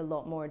it gets a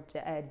lot more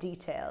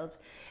detailed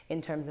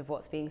in terms of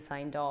what's being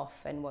signed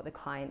off and what the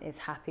client is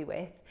happy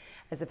with.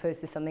 as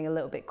opposed to something a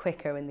little bit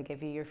quicker when they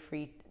give you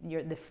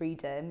the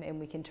freedom and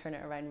we can turn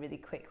it around really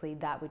quickly.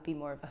 That would be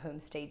more of a home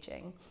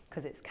staging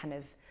because it's kind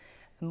of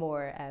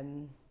more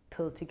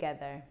pulled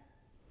together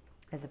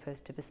as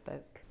opposed to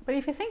bespoke. But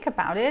if you think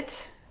about it,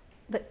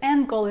 the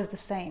end goal is the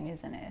same,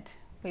 isn't it?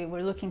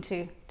 We're looking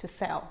to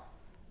sell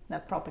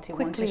that property.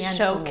 Quickly We want to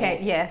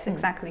showcase, yes,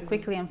 exactly,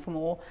 quickly and for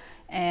more,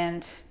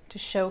 and to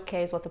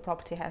showcase what the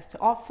property has to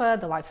offer,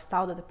 the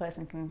lifestyle that the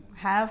person can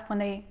have when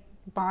they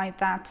buy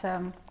that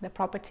the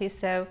property.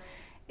 So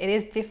it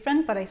is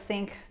different, but I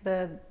think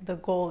the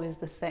goal is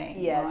the same.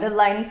 Yeah, right? the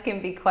lines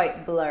can be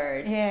quite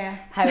blurred. Yeah.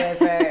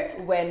 However,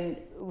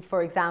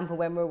 for example,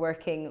 when we're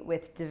working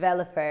with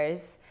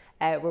developers,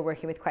 we're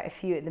working with quite a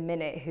few at the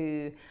minute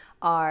who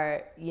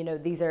are,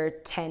 these are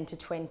 10 to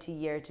 20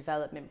 year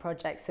development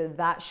projects. So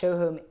that show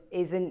home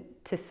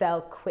isn't to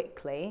sell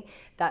quickly.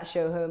 That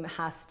show home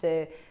has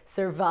to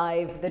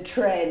survive the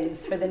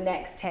trends for the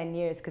next 10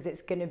 years because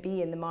it's going to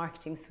be in the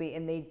marketing suite,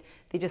 and they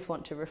just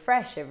want to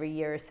refresh every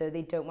year or so.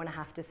 They don't want to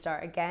have to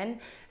start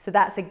again. So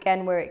that's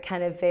again where it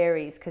kind of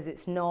varies, because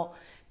it's not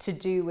to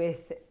do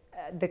with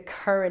the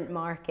current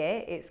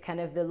market. It's kind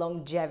of the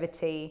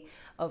longevity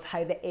of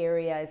how the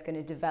area is going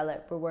to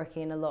develop. We're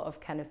working in a lot of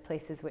kind of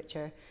places which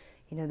are,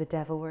 the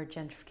devil word,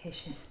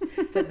 gentrification,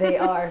 but they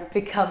are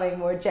becoming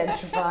more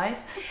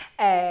gentrified,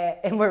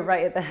 and we're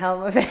right at the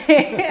helm of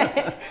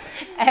it.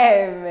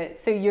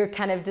 So you're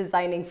kind of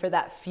designing for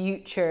that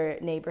future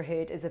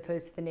neighborhood as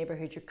opposed to the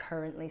neighborhood you're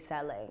currently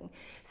selling.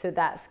 So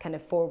that's kind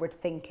of forward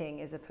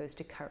thinking as opposed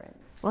to current.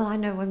 Well, I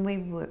know when we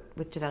work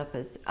with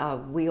developers,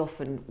 we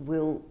often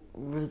will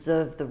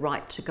reserve the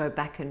right to go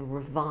back and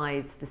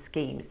revise the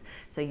schemes.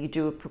 So you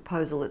do a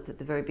proposal that's at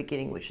the very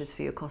beginning, which is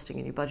for your costing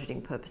and your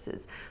budgeting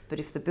purposes. But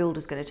if the build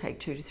is going to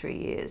take 2 to 3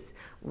 years,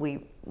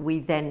 we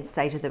then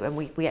say to them, and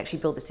we actually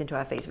build this into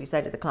our fees, we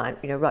say to the client,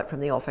 right from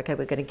the off, okay,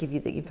 we're going to give you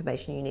the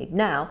information you need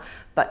now,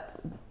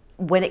 but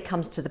when it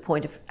comes to the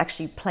point of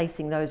actually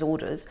placing those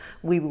orders,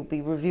 we will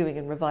be reviewing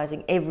and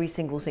revising every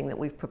single thing that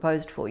we've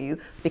proposed for you,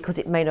 because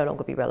it may no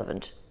longer be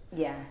relevant.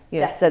 Yeah,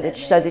 yes, so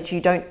that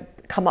you don't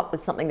come up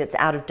with something that's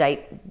out of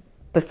date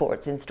before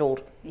it's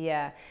installed.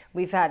 Yeah,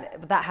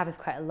 that happens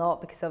quite a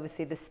lot, because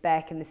obviously the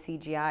spec and the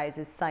CGIs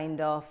is signed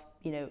off,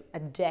 a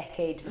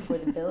decade before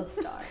the build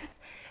starts,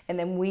 and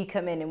then we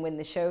come in and win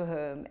the show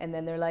home, and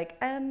then they're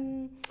like,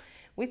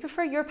 we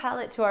prefer your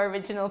palette to our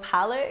original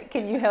palette.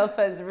 Can you help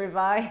us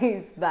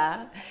revise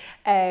that?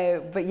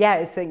 But yeah,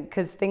 it's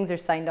because things are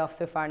signed off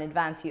so far in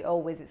advance. It's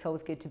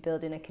always good to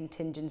build in a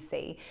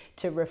contingency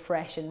to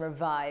refresh and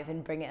revive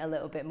and bring it a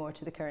little bit more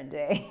to the current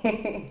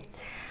day.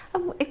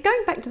 If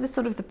going back to the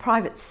sort of the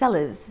private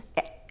sellers,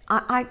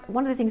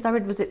 one of the things I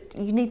read was that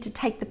you need to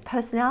take the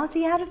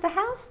personality out of the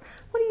house.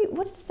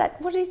 What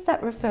does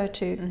that refer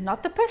to?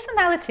 Not the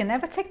personality.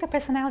 Never take the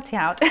personality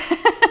out.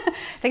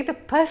 Take the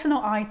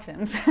personal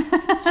items.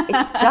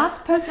 It's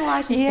just personal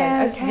items.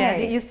 Yes, then.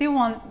 Okay. Yes. You still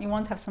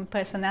want to have some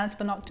personality,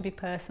 but not to be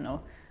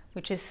personal,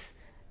 which is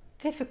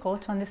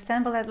difficult to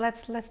understand. But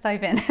let's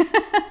dive in.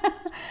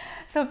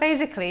 So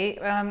basically,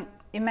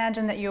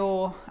 imagine that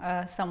you're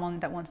someone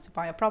that wants to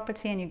buy a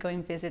property, and you go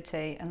and visit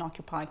an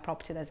occupied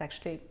property that's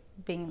actually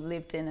being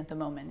lived in at the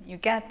moment. You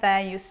get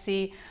there, you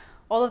see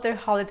all of their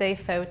holiday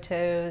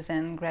photos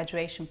and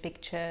graduation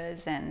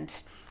pictures, and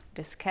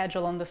the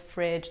schedule on the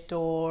fridge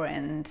door,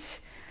 and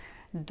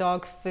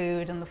dog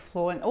food on the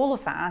floor, and all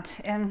of that.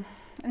 And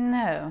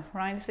no,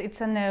 right?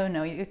 It's a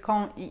no. You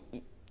can't.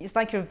 It's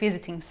like you're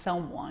visiting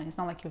someone. It's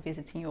not like you're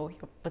visiting your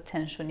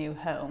potential new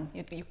home.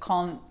 You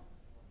can't.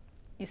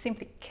 You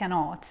simply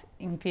cannot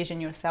envision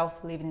yourself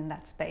living in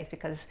that space,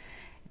 because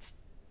it's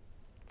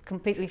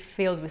completely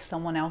filled with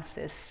someone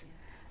else's.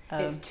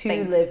 It's too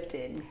things. lived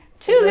in.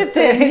 Too lived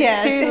in,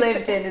 yes. Too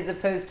lived in, as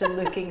opposed to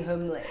looking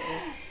homely.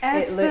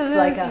 It looks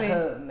like a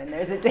home, and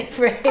there's a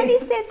difference. And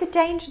is there the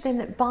danger then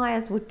that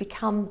buyers would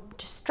become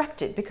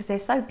distracted because they're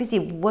so busy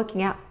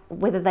working out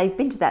whether they've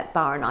been to that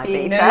bar in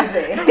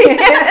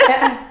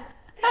Ibiza?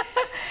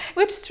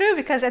 Which is true,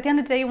 because at the end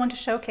of the day, you want to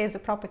showcase the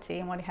property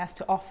and what it has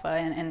to offer,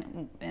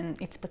 and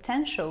its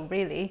potential,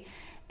 really.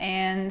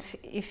 And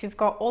if you've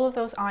got all of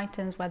those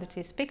items, whether it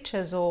is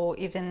pictures or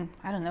even,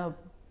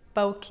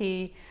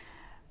 bulky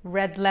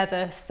red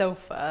leather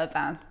sofa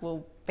that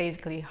will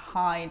basically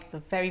hide the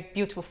very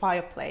beautiful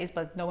fireplace,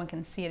 but no one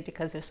can see it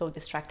because they're so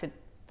distracted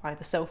by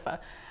the sofa.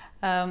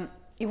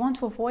 You want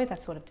to avoid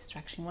that sort of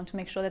distraction. You want to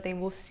make sure that they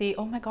will see,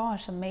 oh my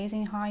gosh,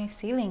 amazing high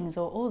ceilings,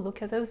 or oh,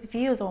 look at those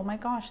views, oh my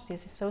gosh,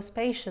 this is so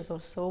spacious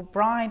or so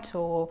bright,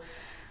 or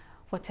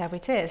whatever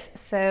it is.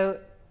 So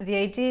the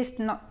idea is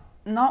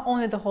not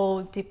only the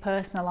whole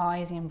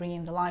depersonalizing and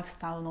bringing the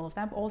lifestyle and all of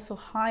that, but also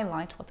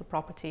highlight what the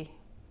property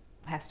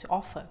has to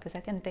offer, because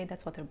at the end of the day,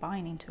 that's what they're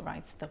buying into, right?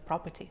 It's the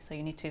property. So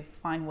you need to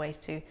find ways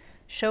to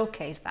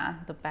showcase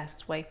that the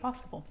best way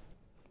possible.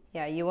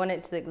 Yeah, you want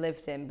it to look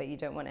lived in, but you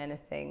don't want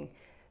anything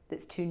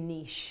that's too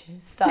niche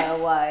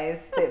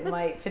style-wise that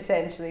might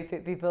potentially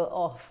put people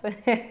off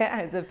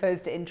as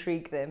opposed to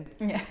intrigue them.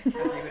 Yeah.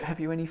 Have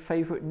you any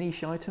favourite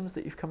niche items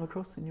that you've come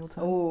across in your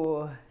time?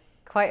 Oh,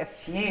 Quite a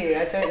few.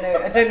 I don't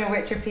know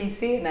which are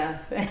PC enough.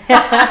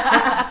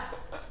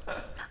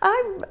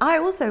 I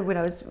also, when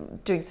I was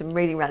doing some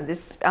reading around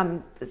this,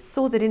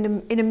 saw that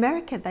in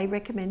America they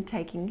recommend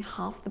taking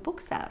half the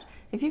books out.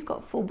 If you've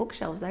got full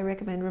bookshelves, they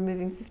recommend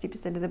removing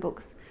 50% of the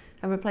books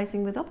and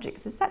replacing with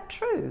objects. Is that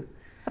true?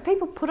 Are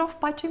people put off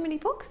by too many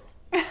books?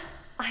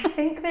 I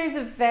think there's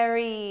a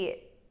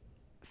very...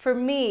 For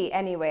me,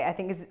 anyway, I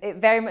think it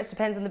very much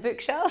depends on the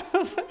bookshelf.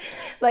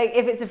 Like,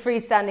 if it's a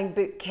freestanding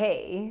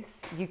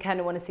bookcase, you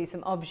kind of want to see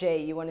some objet,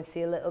 you want to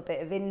see a little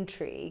bit of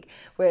intrigue.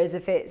 Whereas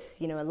if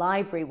it's, a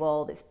library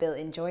wall that's built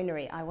in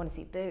joinery, I want to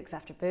see books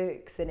after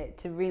books and it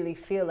to really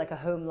feel like a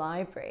home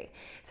library.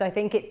 So I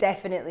think it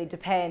definitely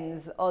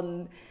depends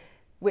on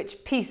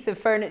which piece of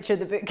furniture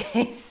the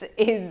bookcase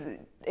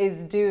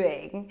is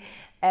doing.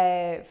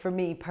 For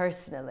me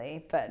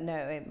personally, but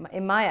no,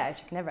 in my eyes,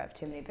 you can never have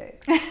too many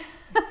books.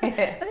 I think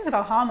it's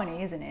about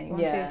harmony, isn't it? You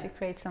want to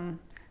create some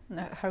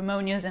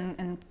harmonious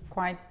and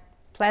quite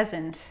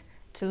pleasant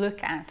to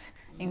look at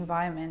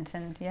environment.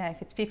 And if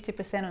it's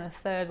 50% on a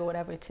third or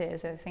whatever it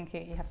is, I think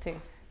you have to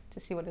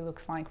see what it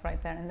looks like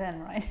right there and then,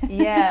 right?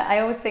 Yeah,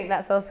 I always think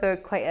that's also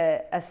quite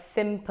a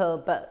simple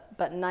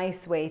but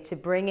nice way to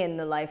bring in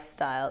the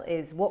lifestyle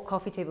is what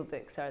coffee table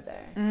books are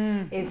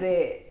there? Is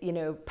it,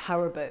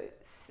 power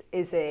boats?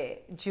 Is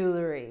it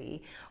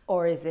jewellery?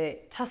 Or is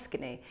it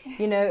Tuscany?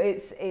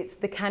 It's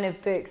the kind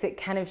of books, it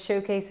kind of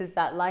showcases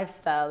that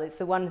lifestyle. It's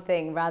the one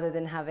thing, rather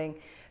than having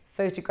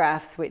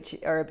photographs which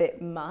are a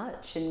bit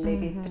much and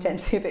maybe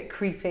potentially a bit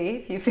creepy,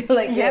 if you feel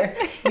like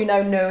you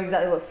now know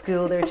exactly what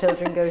school their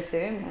children go to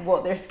and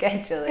what their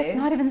schedule is. It's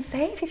not even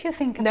safe if you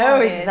think about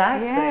it. No,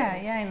 exactly.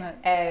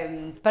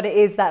 Yeah. But it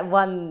is that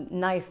one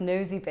nice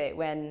nosy bit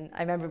when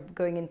I remember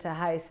going into a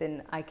house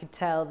and I could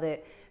tell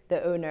that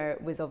the owner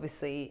was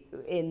obviously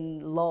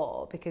in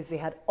law because they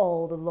had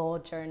all the law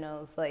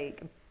journals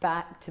like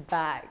back to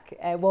back,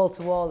 wall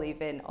to wall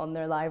even, on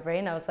their library.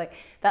 And I was like,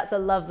 that's a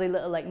lovely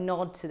little like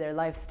nod to their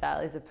lifestyle,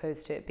 as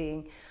opposed to it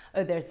being,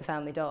 oh, there's the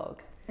family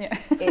dog. Yeah.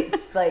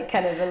 It's like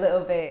kind of a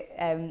little bit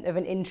of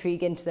an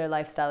intrigue into their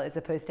lifestyle, as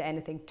opposed to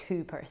anything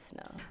too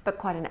personal. But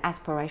quite an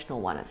aspirational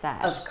one at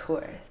that. Of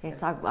course.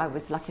 Yes, I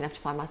was lucky enough to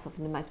find myself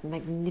in the most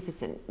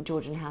magnificent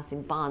Georgian house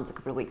in Barnes a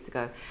couple of weeks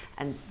ago,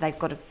 and they've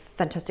got a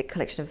fantastic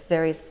collection of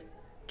various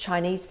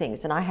Chinese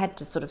things, and I had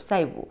to sort of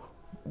say,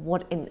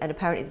 and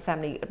apparently the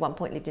family at one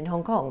point lived in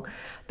Hong Kong,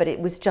 but it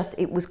was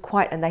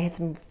quite, and they had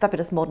some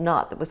fabulous modern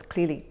art that was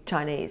clearly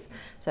Chinese,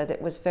 so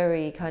that was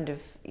very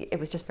it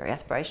was just very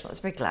aspirational, it was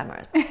very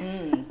glamorous.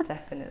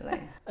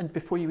 Definitely. And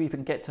before you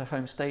even get to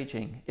home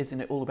staging, isn't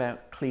it all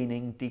about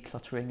cleaning,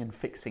 decluttering and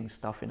fixing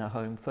stuff in a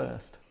home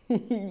first?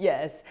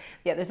 Yes.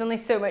 Yeah, there's only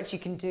so much you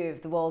can do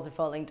if the walls are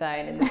falling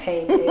down and the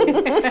paint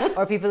is,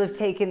 or people have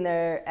taken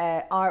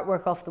their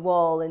artwork off the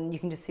wall and you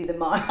can just see the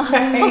mark.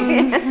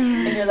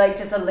 And you're like,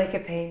 just a lick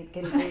of paint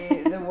can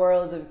do the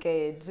world of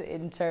good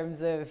in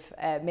terms of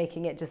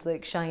making it just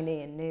look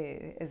shiny and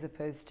new, as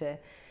opposed to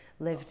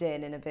lived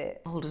in and a bit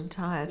old and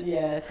tired.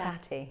 Yeah,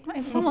 tatty.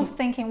 I was almost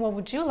thinking, what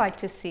would you like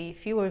to see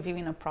if you were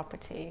viewing a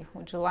property?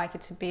 Would you like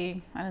it to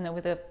be, I don't know,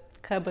 with the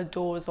cupboard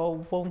doors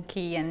all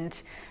wonky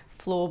and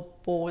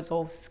floorboards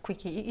all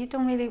squeaky? You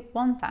don't really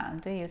want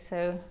that, do you?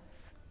 So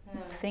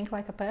think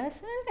like a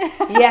person.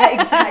 Yeah,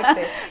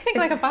 exactly. Think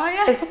like a buyer.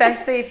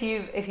 Especially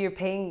if you're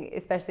paying,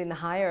 especially in the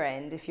higher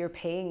end, if you're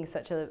paying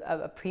such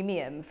a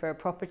premium for a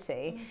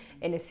property,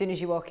 and as soon as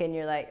you walk in,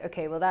 you're like,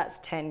 okay, well that's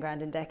 10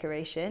 grand in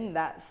decoration,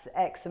 that's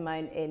X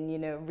amount in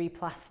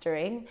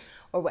replastering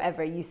or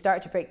whatever. You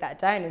start to break that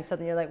down, and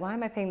suddenly you're like, why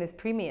am I paying this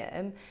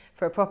premium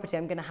for a property?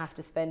 I'm going to have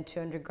to spend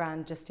 200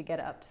 grand just to get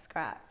it up to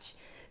scratch.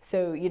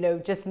 So,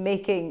 just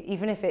making,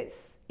 even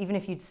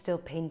if you'd still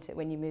paint it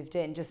when you moved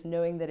in, just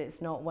knowing that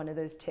it's not one of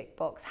those tick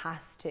box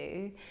has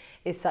to,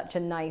 is such a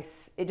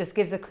nice, it just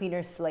gives a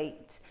cleaner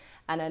slate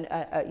and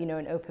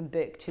an open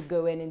book to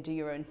go in and do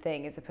your own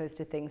thing, as opposed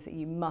to things that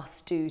you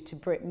must do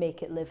to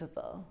make it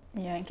livable.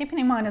 Yeah, and keeping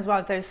in mind as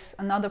well, if there's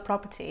another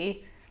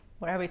property,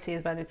 wherever it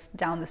is, whether it's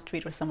down the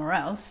street or somewhere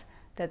else,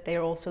 that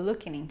they're also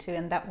looking into,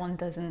 and that one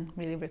doesn't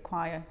really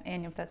require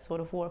any of that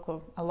sort of work,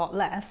 or a lot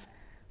less.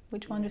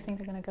 Which one do you think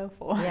they're going to go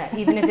for? Yeah,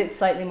 even if it's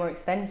slightly more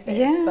expensive,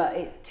 but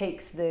it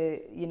takes the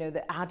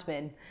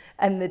admin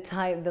and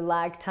the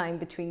lag time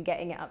between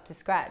getting it up to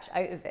scratch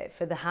out of it.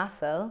 For the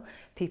hassle,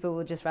 people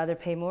will just rather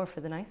pay more for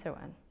the nicer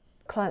one.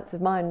 Clients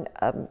of mine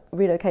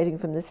relocating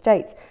from the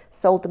States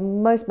sold the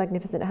most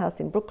magnificent house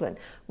in Brooklyn,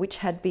 which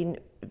had been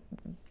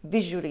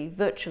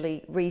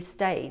virtually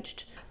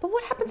restaged. But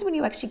what happens when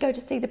you actually go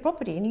to see the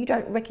property and you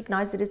don't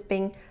recognise it as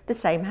being the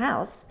same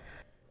house?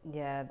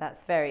 Yeah,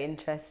 that's very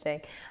interesting.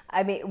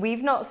 I mean,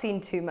 we've not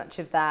seen too much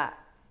of that.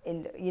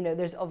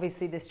 There's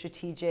obviously the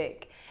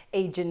strategic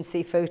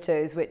agency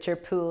photos, which are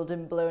pulled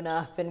and blown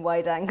up in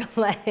wide angle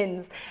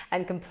lens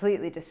and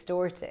completely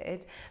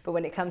distorted. But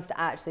when it comes to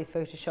actually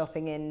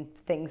photoshopping in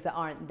things that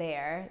aren't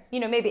there,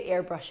 maybe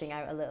airbrushing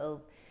out a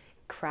little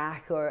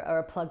crack or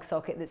a plug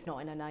socket that's not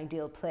in an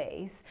ideal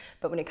place.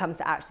 But when it comes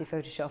to actually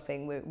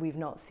photoshopping, we've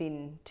not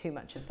seen too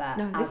much of that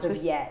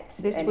yet.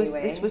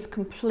 This was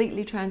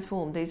completely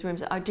transformed. These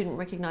rooms, I didn't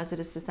recognise it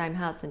as the same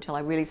house until I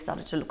really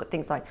started to look at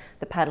things like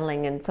the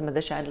paneling and some of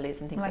the chandeliers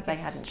and things that they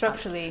hadn't.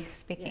 Structurally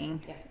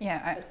speaking,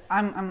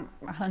 I'm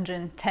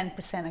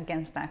 110%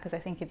 against that, because I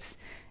think it's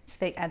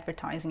fake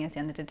advertising at the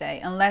end of the day.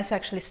 Unless you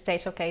actually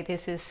state, okay,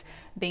 this is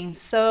being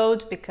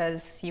sold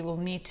because you will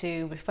need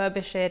to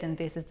refurbish it and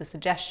this is the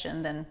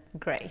suggestion, then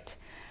great.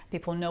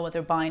 People know what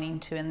they're buying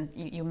into and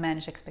you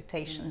manage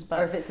expectations.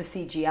 But or if it's a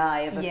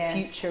CGI of a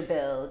future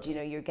build, you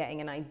know, you're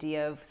getting an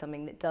idea of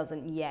something that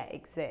doesn't yet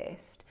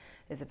exist,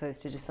 as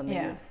opposed to just something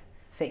that's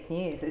fake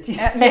news, as you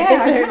said.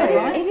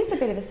 It is a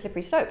bit of a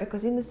slippery slope,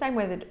 because in the same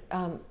way that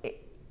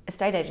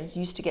estate agents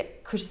used to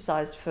get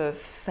criticised for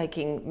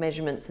faking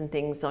measurements and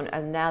things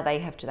and now they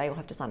all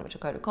have to sign up to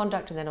a code of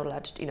conduct, and they're not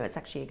allowed to, you know, it's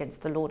actually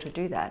against the law to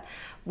do that.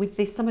 With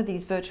some of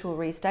these virtual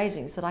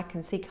restagings that I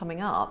can see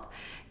coming up,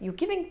 you're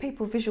giving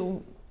people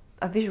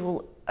a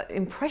visual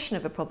impression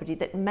of a property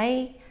that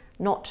may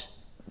not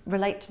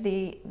relate to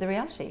the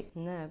reality.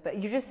 No,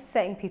 but you're just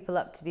setting people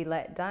up to be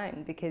let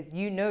down, because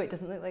you know it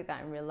doesn't look like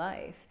that in real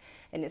life.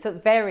 And it's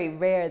very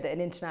rare that an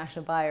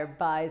international buyer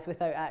buys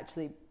without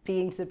actually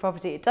being to the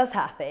property. It does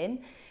happen,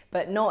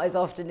 but not as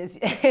often as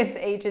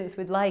agents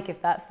would like,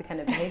 if that's the kind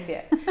of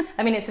behaviour.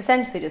 I mean, it's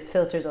essentially just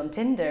filters on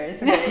Tinder,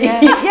 isn't it?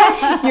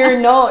 Yes. You're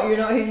not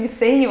who you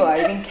say you are.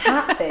 You've been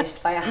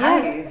catfished by a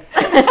house.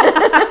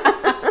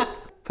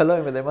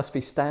 Paloma, there must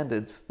be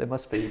standards. There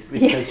must be,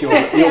 because you're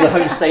the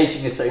Home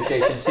Staging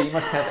Association, so you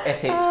must have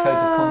ethics,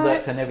 codes of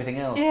conduct and everything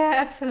else. Yeah,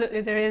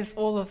 absolutely. There is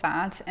all of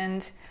that.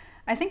 And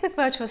I think with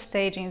virtual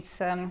staging,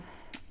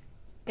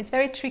 it's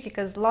very tricky,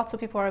 because lots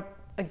of people are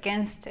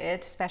against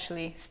it,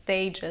 especially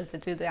stagers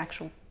that do the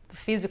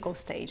physical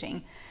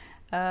staging.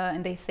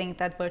 And they think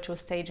that virtual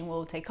staging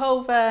will take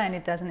over and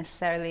it doesn't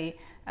necessarily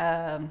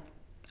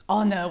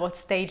honor what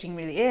staging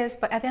really is.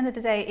 But at the end of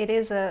the day,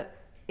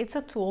 it's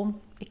a tool.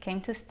 It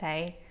came to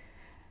stay.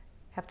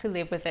 You have to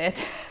live with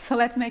it. So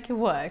let's make it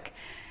work.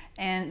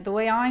 And the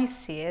way I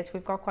see it,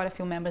 we've got quite a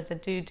few members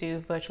that do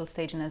virtual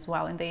staging as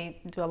well. And they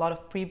do a lot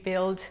of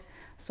pre-build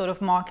sort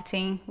of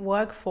marketing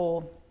work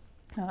for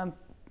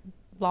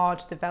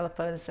large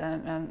developers,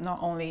 not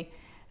only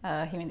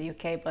here in the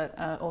UK, but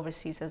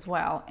overseas as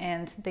well.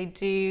 And they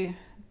do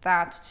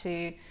that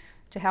to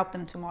help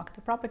them to market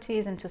the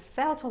properties and to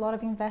sell to a lot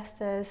of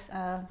investors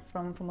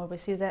from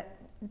overseas that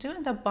do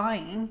end up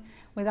buying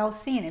without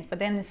seeing it. But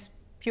then it's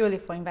purely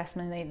for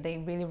investment. They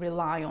really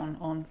rely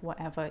on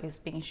whatever is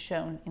being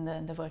shown in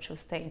the virtual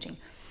staging.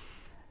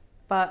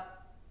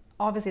 But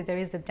obviously there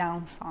is the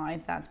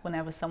downside that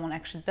whenever someone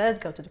actually does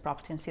go to the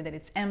property and see that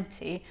it's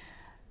empty,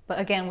 but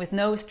again, with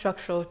no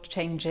structural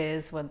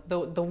changes, with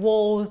the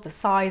walls, the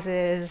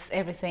sizes,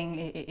 everything,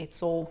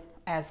 it's all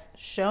as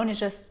shown. It's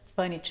just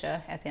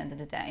furniture at the end of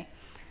the day.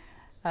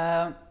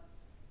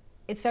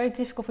 It's very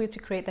difficult for you to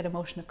create that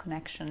emotional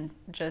connection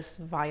just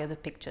via the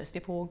pictures.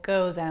 People will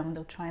go there and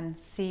they'll try and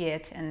see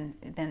it, and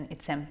then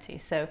it's empty.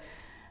 So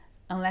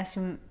unless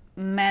you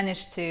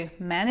manage to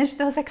manage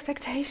those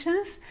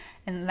expectations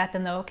and let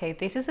them know, okay,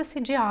 this is a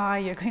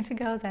CGI, you're going to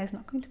go there, it's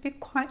not going to be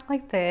quite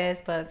like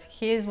this, but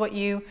here's what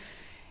you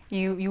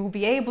will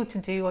be able to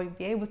do or you'll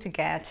be able to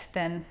get,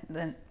 then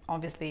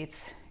obviously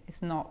it's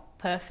not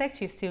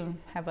perfect. You still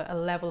have a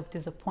level of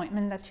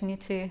disappointment that you need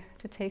to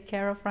take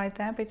care of right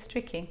there, but it's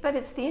tricky. But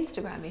it's the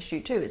Instagram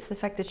issue too. It's the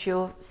fact that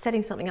you're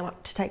setting something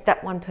up to take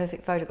that one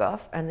perfect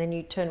photograph, and then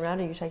you turn around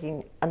and you're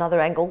taking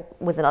another angle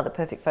with another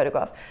perfect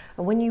photograph.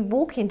 And when you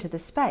walk into the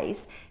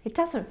space, it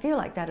doesn't feel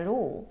like that at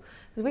all.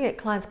 Because we get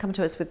clients come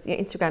to us with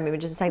Instagram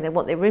images and saying they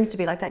want their rooms to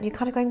be like that, and you're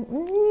kind of going,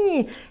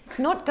 it's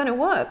not going to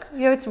work.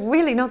 You know, it's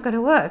really not going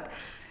to work.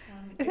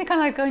 Isn't it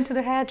kind of like going to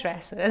the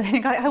hairdresser? And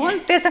you go, I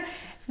want this. And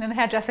then the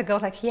hairdresser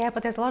goes like, yeah,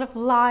 but there's a lot of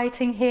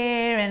lighting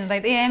here and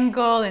like the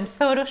angle and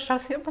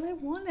Photoshop. Yeah, but I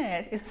want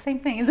it. It's the same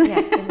thing, isn't it?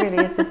 Yeah, it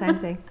really is the same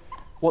thing.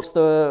 What's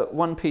the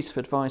one piece of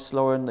advice,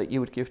 Lauren, that you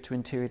would give to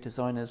interior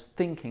designers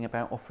thinking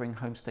about offering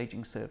home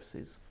staging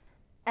services?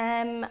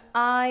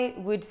 I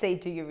would say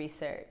do your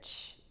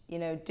research. You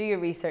know, do your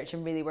research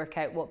and really work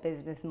out what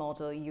business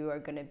model you are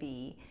going to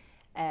be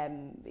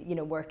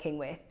working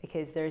with,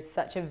 because there's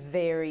such a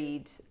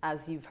varied,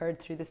 as you've heard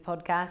through this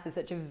podcast, there's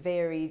such a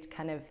varied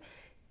kind of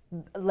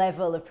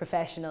level of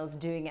professionals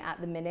doing it at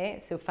the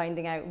minute. So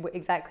finding out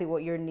exactly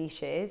what your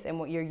niche is and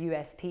what your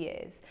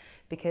USP is,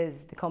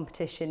 because the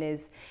competition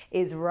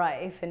is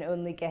rife and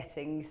only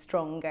getting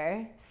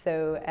stronger.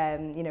 So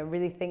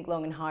really think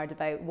long and hard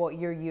about what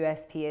your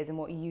USP is and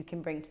what you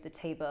can bring to the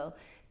table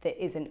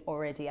that isn't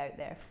already out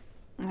there.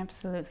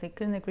 Absolutely,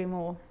 couldn't agree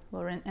more,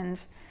 Lauren. And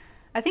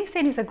I think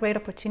staging is a great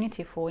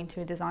opportunity for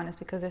interior designers,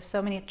 because there's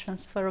so many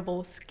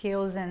transferable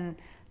skills and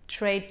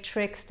trade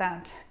tricks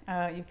that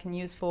you can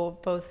use for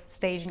both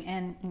staging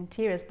and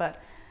interiors.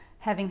 But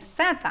having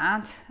said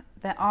that,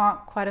 there are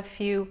quite a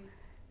few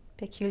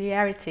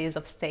peculiarities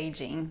of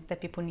staging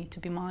that people need to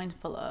be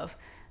mindful of.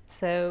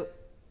 So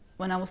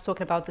when I was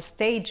talking about the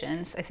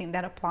stagings, I think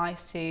that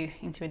applies to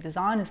interior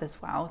designers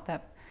as well,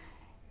 that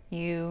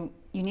you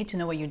need to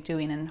know what you're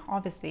doing. And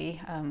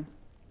obviously,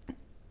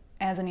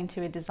 as an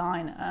interior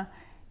designer,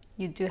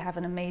 you do have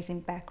an amazing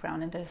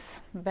background, and there's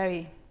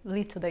very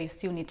little that you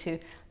still need to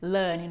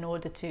learn in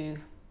order to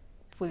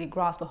fully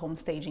grasp what home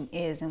staging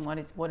is and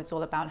what it's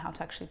all about, how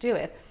to actually do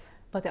it.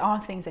 But there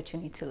are things that you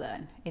need to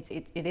learn.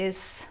 It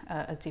is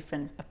a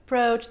different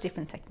approach,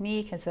 different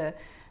technique, has a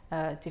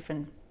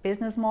different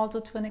business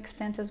model to an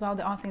extent as well.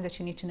 There are things that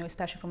you need to know,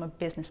 especially from a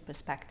business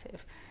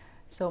perspective.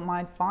 So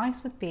my advice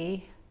would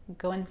be,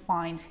 go and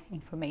find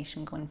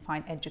information, go and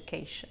find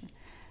education.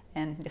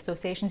 And the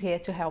association is here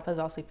to help as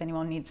well. So if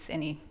anyone needs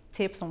any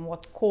tips on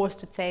what course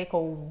to take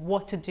or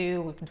what to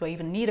do, do I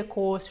even need a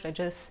course? Should I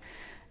just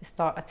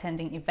start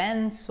attending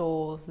events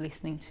or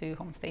listening to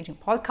home staging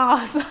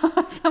podcasts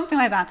or something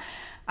like that?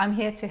 I'm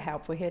here to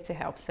help. We're here to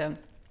help. So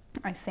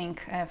I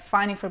think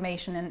find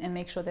information and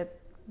make sure that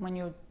when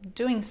you're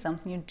doing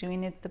something, you're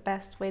doing it the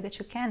best way that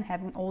you can,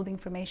 having all the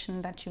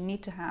information that you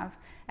need to have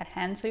at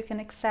hand so you can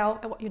excel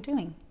at what you're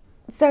doing.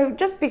 So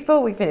just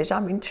before we finish,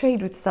 I'm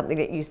intrigued with something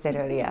that you said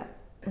earlier.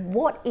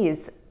 What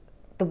is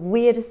the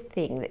weirdest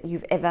thing that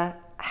you've ever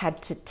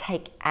had to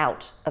take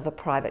out of a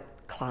private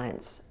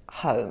client's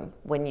home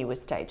when you were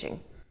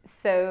staging?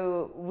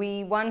 So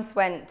we once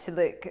went to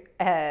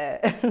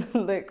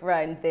look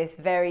around this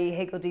very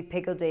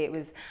higgledy-piggledy. It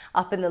was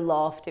up in the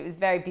loft. It was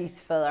very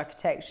beautiful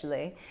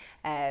architecturally,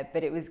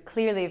 but it was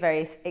clearly a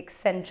very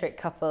eccentric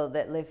couple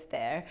that lived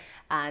there,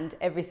 and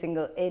every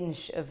single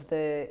inch of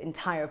the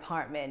entire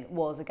apartment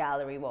was a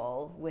gallery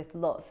wall with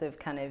lots of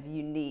kind of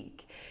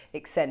unique,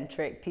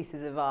 eccentric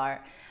pieces of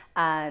art.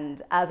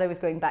 And as I was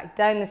going back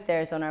down the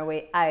stairs on our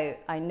way out,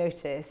 I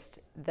noticed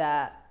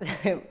that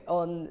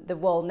on the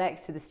wall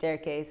next to the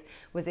staircase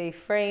was a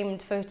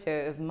framed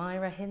photo of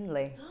Myra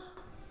Hindley.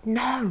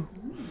 No,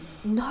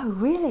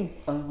 really?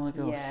 Oh my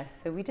gosh. Yeah,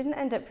 so we didn't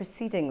end up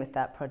proceeding with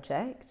that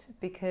project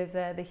because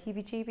the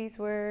heebie-jeebies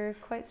were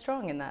quite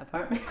strong in that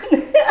apartment.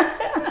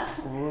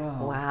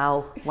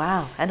 Wow.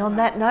 And on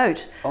that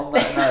note.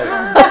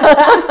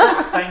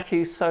 Thank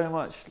you so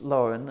much,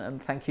 Lauren,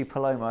 and thank you,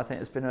 Paloma. I think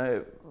it's been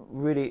a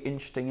really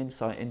interesting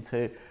insight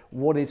into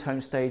what is home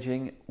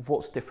staging,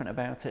 what's different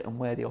about it, and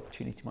where the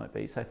opportunity might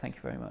be. So thank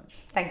you very much.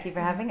 Thank you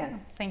for having us.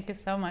 Thank you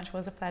so much. It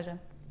was a pleasure.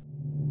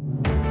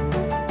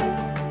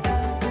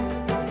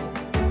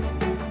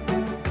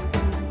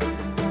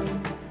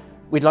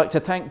 We'd like to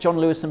thank John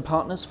Lewis &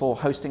 Partners for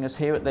hosting us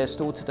here at their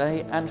store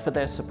today and for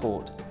their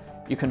support.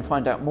 You can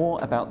find out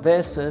more about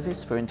their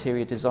service for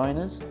interior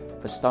designers,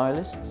 for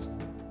stylists,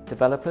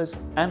 developers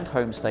and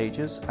home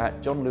stagers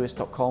at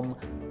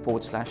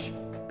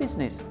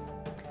johnlewis.com/business.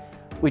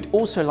 We'd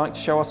also like to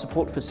show our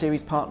support for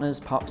series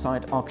partners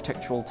Parkside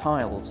Architectural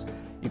Tiles.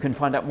 You can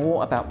find out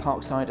more about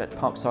Parkside at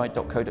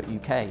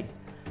parkside.co.uk.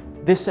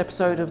 This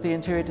episode of The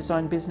Interior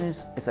Design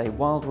Business is a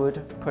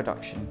Wildwood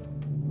production.